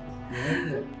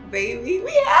 Yeah. Baby,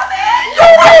 we have it!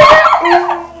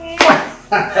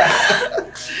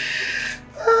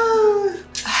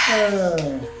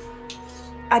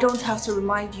 I don't have to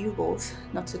remind you both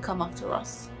not to come after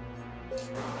us.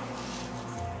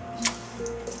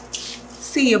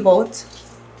 See you both.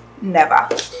 Never.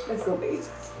 Let's go, babe.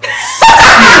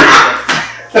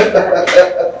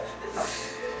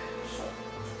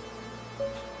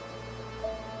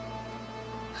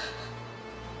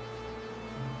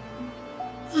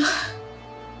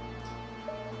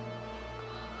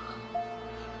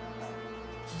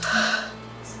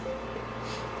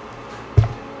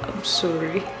 I'm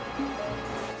sorry.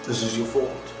 This is your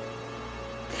fault.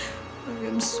 I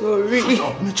am sorry. Shut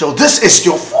up, Mitchell. This is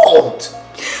your fault.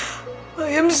 I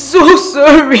am so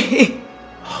sorry.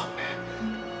 Oh,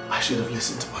 man. I should have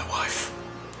listened to my wife.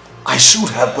 I should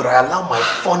have, but I allowed my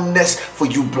fondness for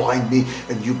you blind me,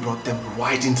 and you brought them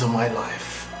right into my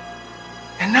life.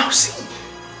 And now see,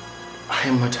 I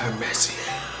am at her mercy.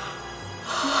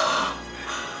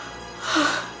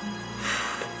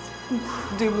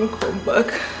 They won't come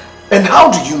back. And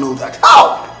how do you know that?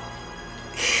 How?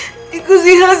 Because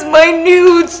he has my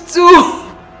nudes too.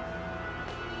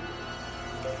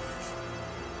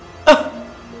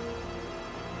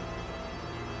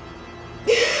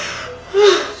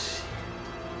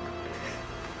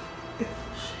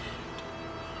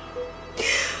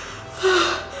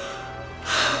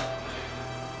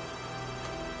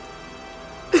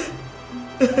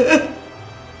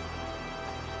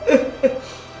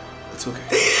 It's okay.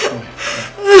 Come here.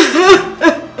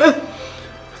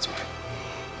 That's fine.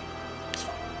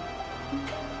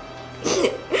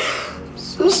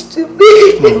 So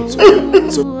stupid. No, it's okay.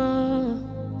 It's okay.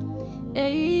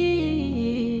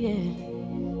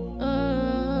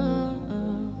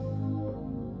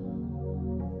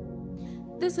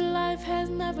 This life has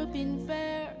never been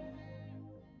fair.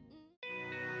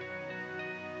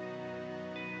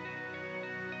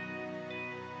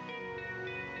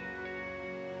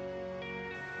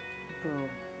 Bro,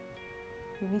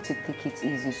 you need to take it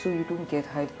easy so you don't get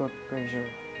high blood pressure.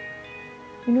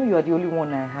 You know you are the only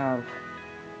one I have.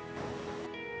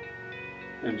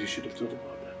 And you should have thought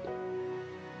about that.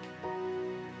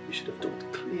 You should have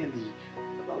thought clearly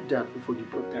about that before you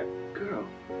brought that girl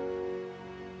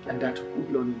and that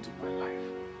hoodlum into my life.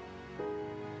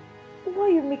 Why are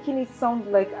you making it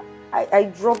sound like I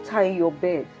dropped her in your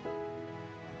bed?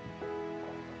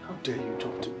 How dare you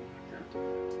talk to me like that?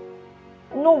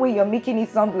 No way you're making it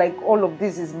sound like all of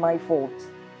this is my fault.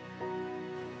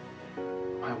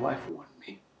 My wife warned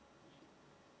me.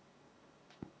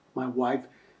 My wife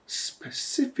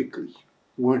specifically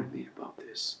warned me about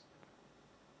this.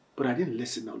 But I didn't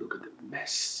listen. Now look at the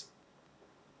mess.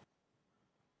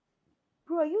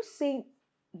 Bro, are you saying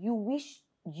you wish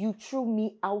you threw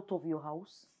me out of your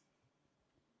house?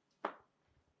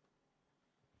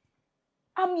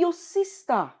 I'm your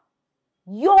sister.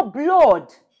 Your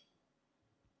blood.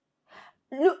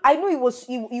 Look, I know it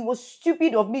was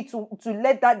stupid of me to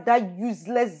let that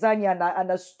useless Zanya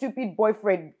and a stupid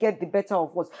boyfriend get the better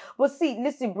of us. But see,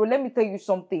 listen, bro, let me tell you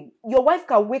something. Your wife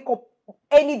can wake up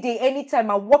any day, anytime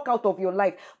and walk out of your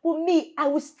life. But me, I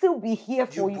will still be here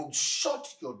for you. You will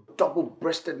shut your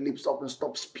double-breasted lips up and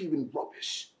stop spewing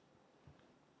rubbish.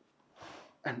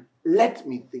 And let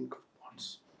me think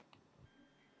once.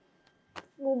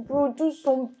 Oh, bro, do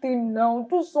something now.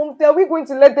 Do something. Are we going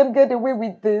to let them get away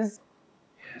with this?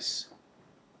 Yes.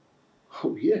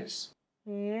 Oh, yes.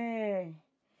 Yeah.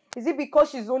 Is it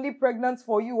because she's only pregnant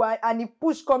for you and if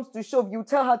push comes to shove, you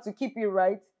tell her to keep it,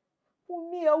 right? For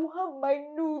me, I will have my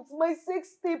nudes, my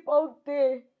sex tape out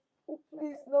there. Oh,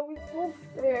 please, no, it's not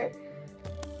fair.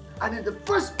 And in the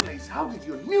first place, how did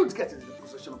your nudes get into the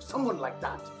possession of someone like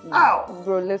that? How?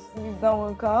 Bro, let's leave that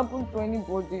one. Can happen to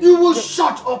anybody. You will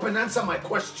shut up and answer my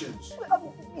questions.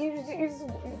 It's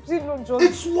not just...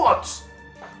 It's what?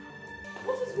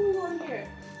 What is going on here?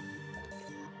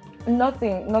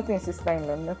 Nothing,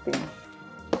 sister-in-law, nothing.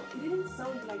 It didn't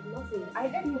sound like nothing. I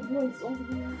heard your voice all the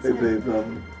way Hey outside.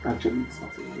 babe, actually it's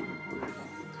nothing.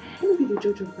 Don't be the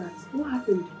judge of that. What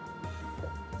happened?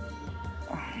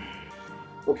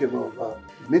 Okay, well,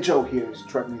 Mitchell here is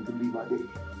threatening to leave Ade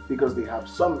because they have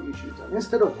some issues. And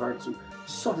instead of her to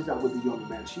sort it out with the young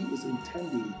man, she is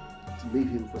intending to leave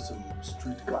him for some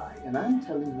street guy. And I'm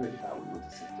telling her that I will not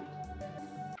accept it.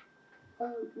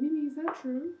 Mimi, is that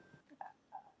true?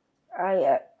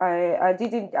 I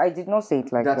did not say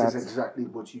it like that. That is exactly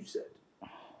what you said.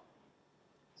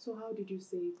 So how did you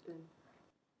say it then?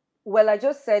 Well, I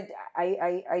just said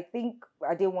I think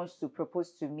Ade wants to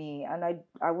propose to me, and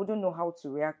I wouldn't know how to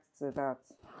react to that.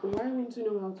 Why wouldn't you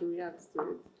know how to react to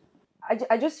it?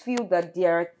 I just feel that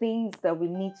there are things that we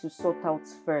need to sort out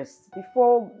first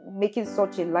before making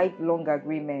such a lifelong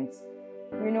agreement.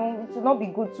 You know, it would not be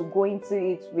good to go into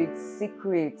it with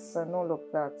secrets and all of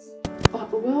that.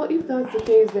 Well, if that's the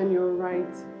case, then you're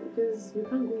right. Because you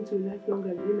can't go into a lifelong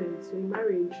agreement, so in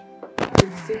marriage,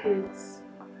 with secrets.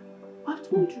 I've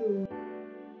told you.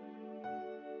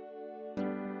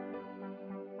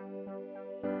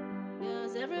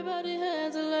 Cause everybody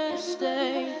has a last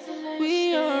day.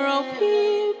 We are all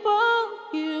people,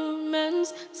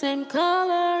 humans, same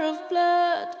color of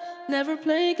blood. Never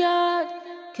play God,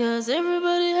 cause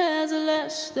everybody has a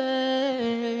last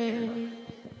day.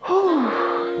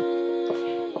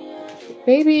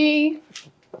 Baby.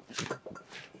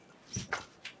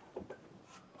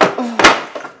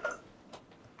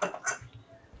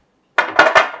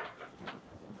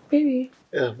 Baby.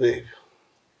 Yeah, babe.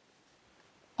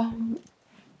 What?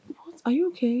 Are you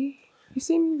okay? You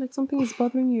seem like something is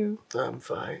bothering you. I'm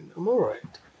fine. I'm all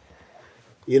right.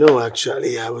 You know,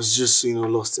 actually, I was just,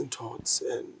 lost in thoughts,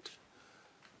 and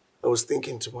I was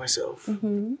thinking to myself,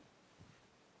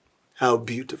 how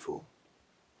beautiful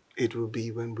it will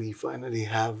be when we finally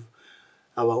have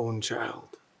our own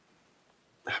child.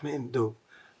 I mean,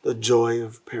 the joy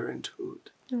of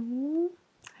parenthood. I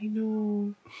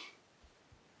know.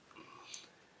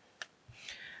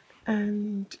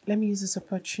 And let me use this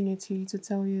opportunity to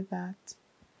tell you that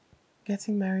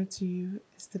getting married to you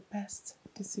is the best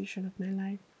decision of my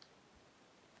life.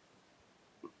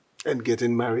 And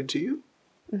getting married to you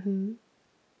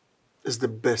is the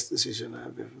best decision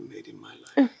I've ever made in my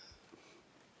life.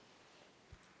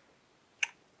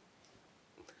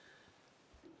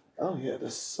 Oh, yeah,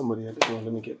 there's somebody at the door.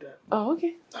 Let me get that. Oh,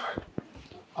 okay. All right.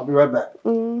 I'll be right back.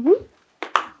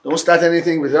 Don't start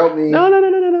anything without me.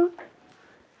 No.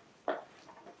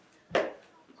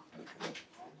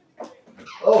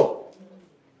 Oh.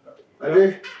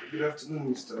 Ade. Good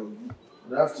afternoon, Mr. Ogu.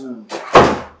 Good afternoon.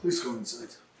 Please come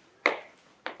inside.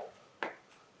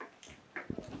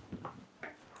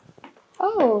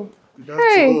 Oh. Good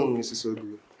afternoon, Mrs.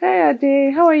 Ogu. Hey,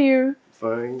 Ade. How are you?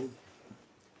 Fine.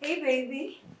 Hey,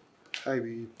 baby. Hi,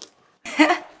 babe.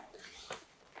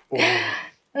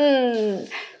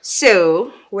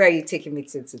 So, where are you taking me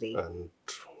to today? And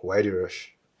why the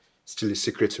rush? Still a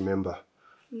secret, remember.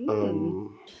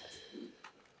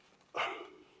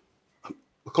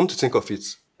 Come to think of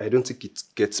it, I don't think it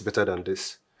gets better than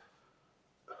this.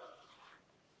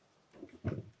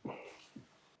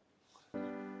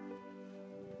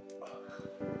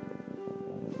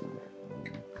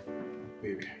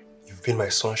 Baby, you've been my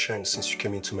sunshine since you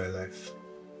came into my life.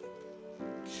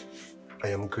 I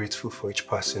am grateful for each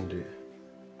passing day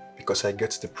because I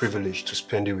get the privilege to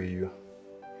spend it with you.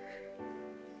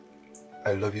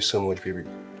 I love you so much, baby.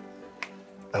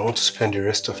 I want to spend the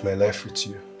rest of my life with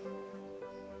you.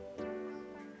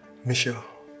 Michelle,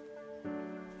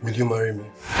 will you marry me?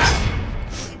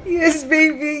 Yes,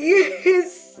 baby,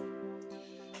 yes.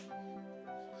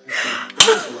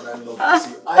 This is what I love to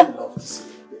see. I love to see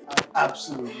it. I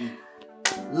absolutely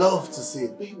love to see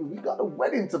it. Baby, we got a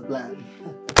wedding to plan.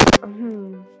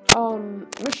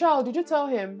 Michelle, did you tell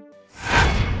him?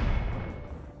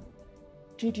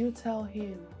 Did you tell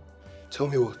him? Tell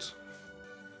me what?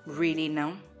 Really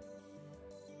now?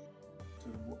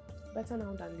 Better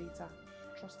now than later.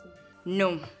 Trust me.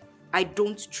 No, I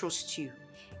don't trust you.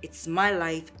 It's my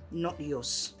life, not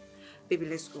yours. Baby,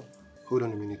 let's go. Hold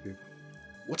on a minute, babe.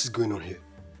 What is going on here?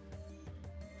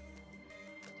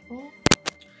 Well,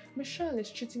 Michelle is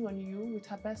cheating on you with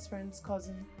her best friend's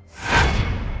cousin.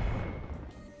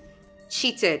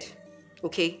 Cheated?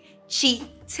 Okay?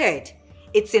 Cheated.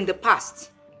 It's in the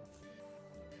past.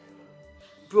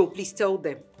 Bro, please tell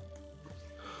them.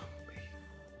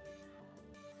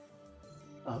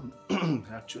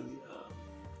 Actually,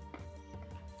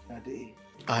 Ade,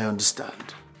 I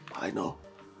understand. I know.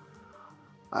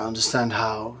 I understand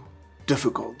how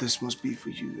difficult this must be for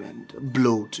you and a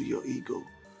blow to your ego.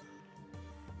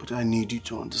 But I need you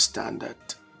to understand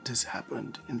that this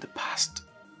happened in the past.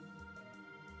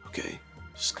 Okay?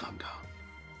 Just calm down.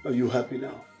 Are you happy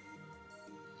now?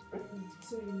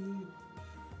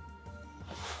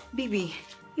 Baby,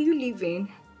 are you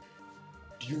leaving?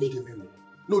 Do you need a memo?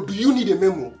 No, do you need a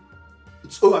memo?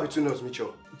 It's over between us,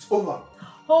 Mitchell. It's over.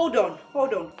 Hold on.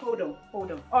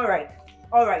 All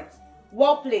right.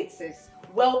 Well played, sis.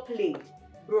 Well played.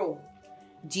 Bro,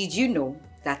 did you know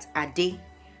that Ade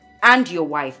and your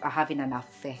wife are having an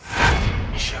affair?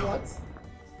 What?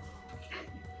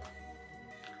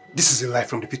 This is a lie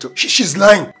from the pit of... She's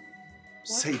lying. What?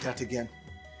 Say that again.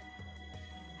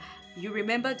 You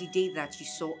remember the day that you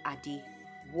saw Ade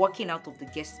walking out of the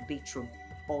guest bedroom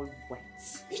all wet?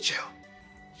 Mitchell.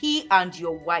 He and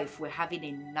your wife were having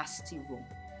a nasty room.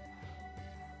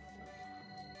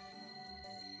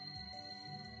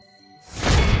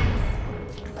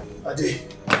 Ade,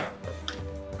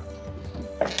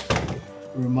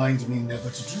 remind me never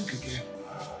to drink again.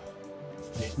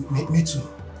 Me too.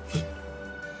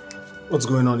 What's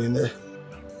going on in there?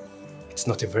 It's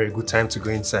not a very good time to go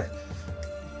inside.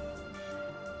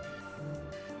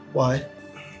 Why?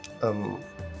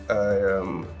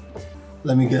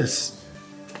 Let me guess.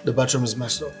 The bathroom is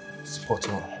messed up. Spot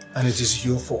on. And it is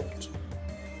your fault.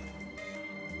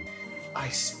 I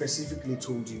specifically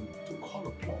told you to call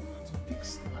a plumber to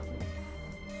fix the bathroom.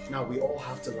 Now we all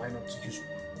have to line up to use one.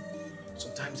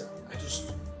 Sometimes I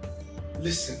just...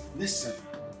 Listen.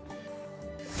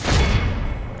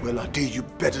 Well, Ade, you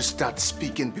better start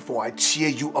speaking before I tear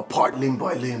you apart limb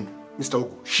by limb. Mr.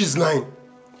 Ogu, she's lying.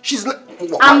 She's lying.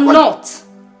 I'm not.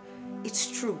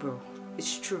 It's true, bro.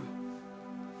 It's true.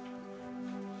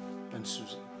 And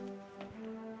Susan,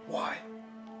 why?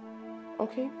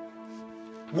 Okay.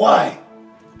 Why?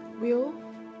 Will,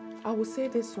 I will say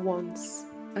this once,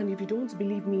 and if you don't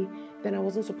believe me, then I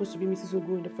wasn't supposed to be Mrs.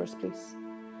 Ogu in the first place.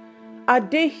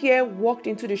 Ade here walked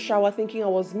into the shower thinking I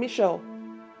was Michelle,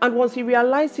 and once he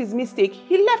realized his mistake,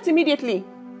 he left immediately.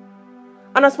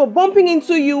 And as for bumping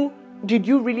into you, did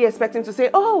you really expect him to say,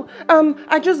 oh,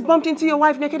 I just bumped into your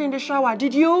wife naked in the shower,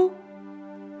 did you?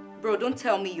 Bro, don't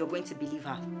tell me you're going to believe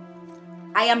her.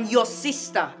 I am your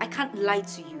sister. I can't lie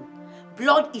to you.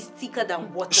 Blood is thicker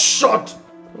than water. Shut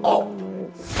up!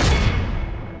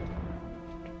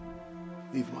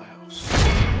 Leave my house.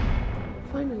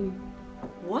 Finally.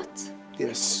 What?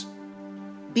 Yes.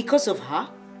 Because of her?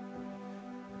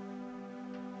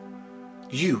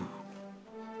 You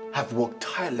have worked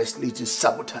tirelessly to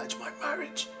sabotage my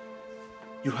marriage.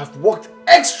 You have worked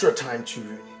extra time to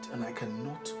ruin it, and I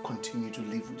cannot continue to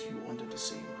live with you under the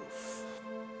same roof.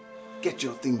 Get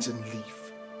your things and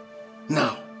leave.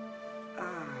 Now.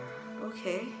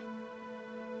 Okay.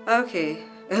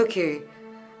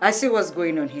 I see what's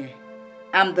going on here.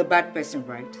 I'm the bad person,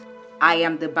 right? I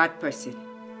am the bad person.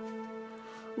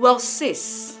 Well,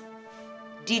 sis,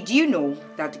 did you know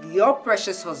that your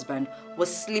precious husband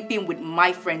was sleeping with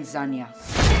my friend Zania?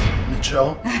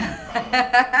 Mitchell?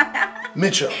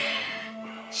 Mitchell?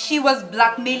 She was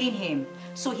blackmailing him,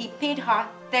 so he paid her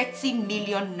 30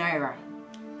 million naira.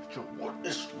 Mitchell, what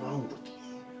is wrong with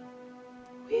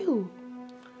you? Will,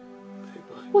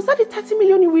 was that the 30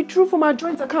 million you withdrew from our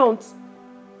joint account?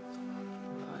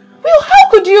 Will, how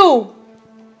could you?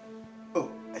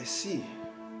 Oh, I see.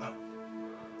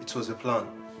 It was a plan.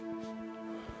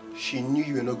 She knew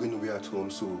you were not going to be at home,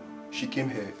 so she came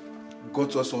here,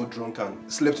 got us all drunk and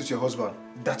slept with your husband.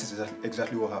 That is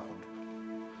exactly what happened.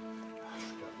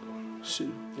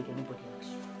 Sue.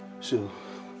 Sue.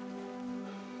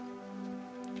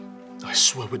 I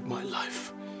swear with my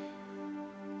life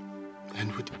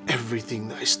and with everything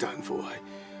that I stand for,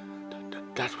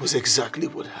 that was exactly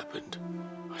what happened.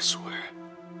 I swear.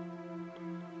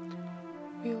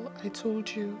 Will, I told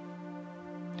you.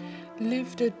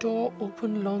 Leave the door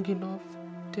open long enough,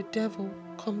 the devil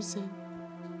comes in.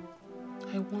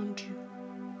 I warned you.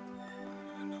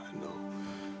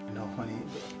 I know, honey.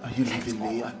 Are you leaving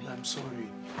me? I'm sorry.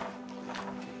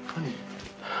 Honey.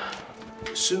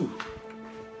 Sue.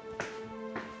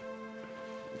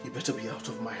 You better be out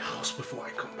of my house before I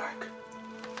come back.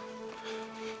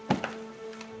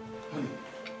 Honey.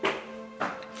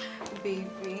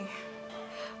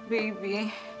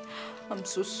 Baby, I'm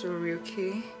so sorry,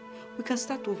 okay? We can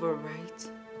start over, right?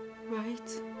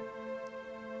 Right?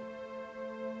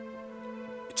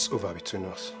 over between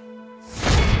us.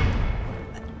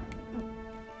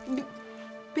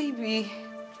 Baby.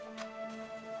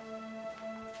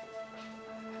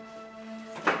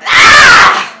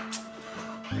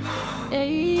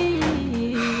 Hey,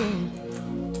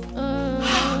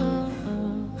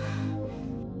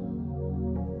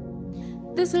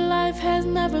 this life has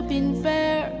never been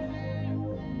fair.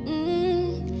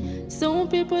 Some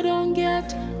people don't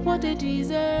get what they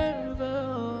deserve.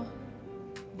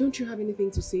 Don't you have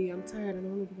anything to say? I'm tired and I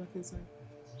want to go back inside.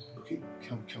 Okay,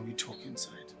 can we talk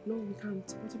inside? No, we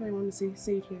can't. Whatever you want to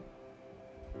say it here.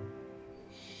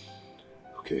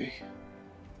 Okay.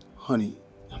 Honey,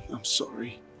 I'm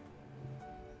sorry.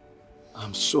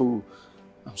 I'm so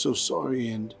sorry,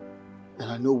 and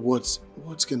I know words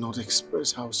cannot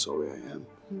express how sorry I am.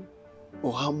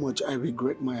 Or how much I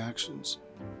regret my actions.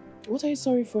 What are you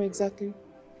sorry for exactly?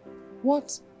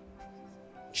 What?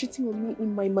 Cheating on me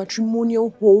in my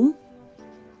matrimonial home?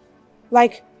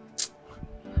 Like,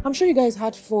 I'm sure you guys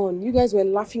had fun. You guys were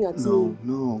laughing at me.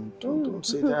 No, don't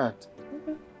say that.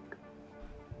 Okay.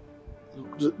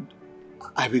 Look,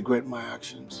 I regret my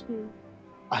actions.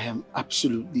 I am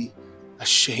absolutely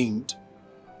ashamed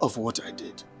of what I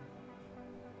did.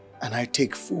 And I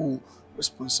take full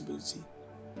responsibility.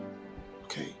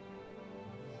 Okay?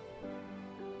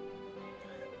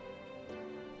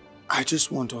 I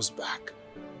just want us back.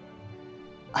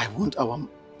 I want our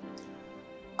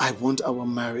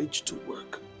marriage to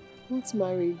work. What's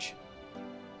marriage?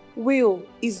 Will,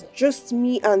 it's just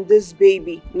me and this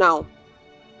baby now.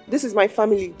 This is my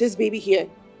family, this baby here.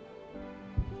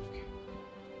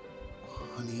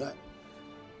 Honey,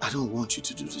 I don't want you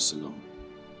to do this alone.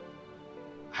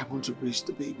 I want to raise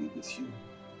the baby with you,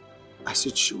 as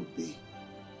it should be.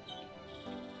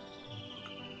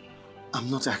 I'm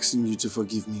not asking you to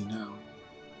forgive me now.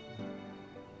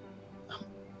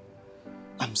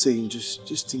 I'm saying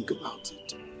just think about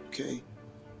it, okay?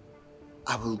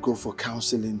 I will go for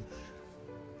counseling.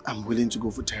 I'm willing to go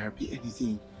for therapy,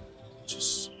 anything.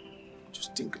 Just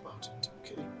think about it,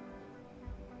 okay?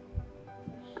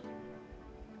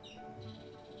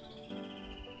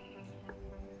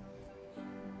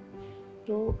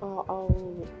 No,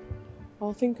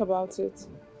 I'll think about it.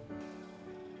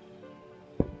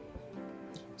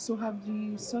 So have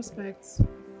the suspects,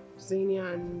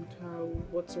 Zania and her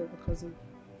whatsoever cousin,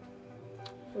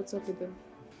 what's up with them?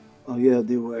 Oh yeah,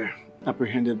 they were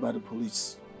apprehended by the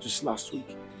police just last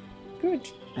week. Good.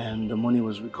 And the money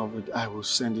was recovered. I will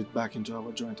send it back into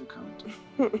our joint account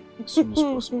as soon as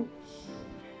possible.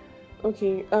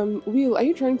 Okay, Will, are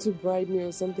you trying to bribe me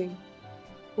or something?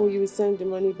 Or you will send the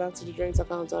money back to the joint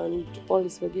account and all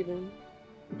is forgiven?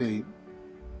 Babe,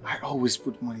 I always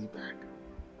put money back.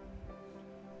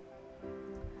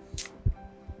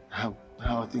 How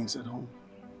are things at home?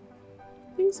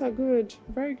 Things are good.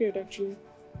 Very good, actually.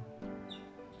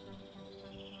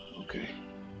 Okay.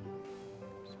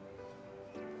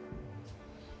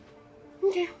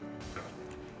 Okay.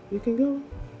 You can go.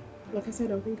 Like I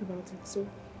said, I'll think about it. So,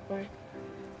 bye.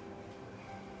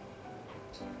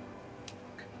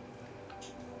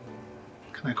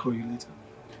 Can I call you later?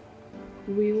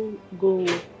 We'll go.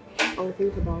 I'll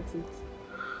think about it.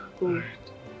 Go. All right.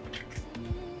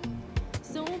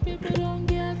 Some people don't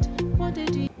get what they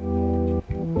do.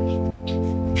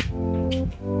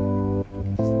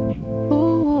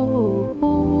 Ooh,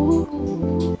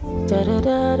 da da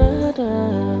da da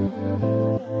da.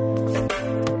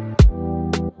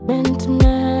 Man to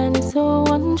man is so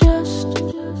unjust.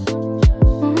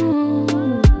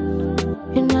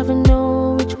 You never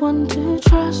know which one to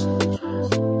trust.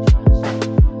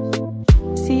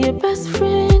 See, your best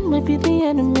friend might be the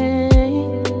enemy.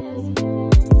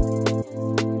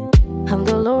 And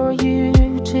they'll lure you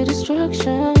to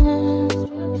destruction.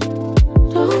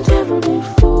 Don't ever be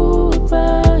fooled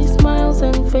by smiles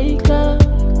and fake love.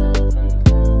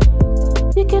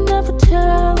 You can never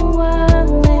tell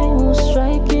when they will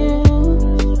strike you.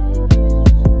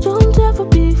 Don't ever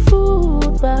be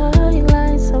fooled by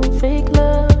lies and fake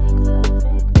love.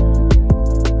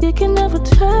 You can never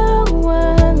tell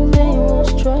when they will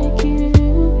strike you.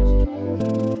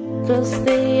 'Cause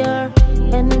they are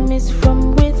enemies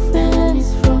from within,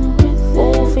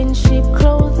 wolf in sheep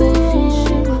clothing.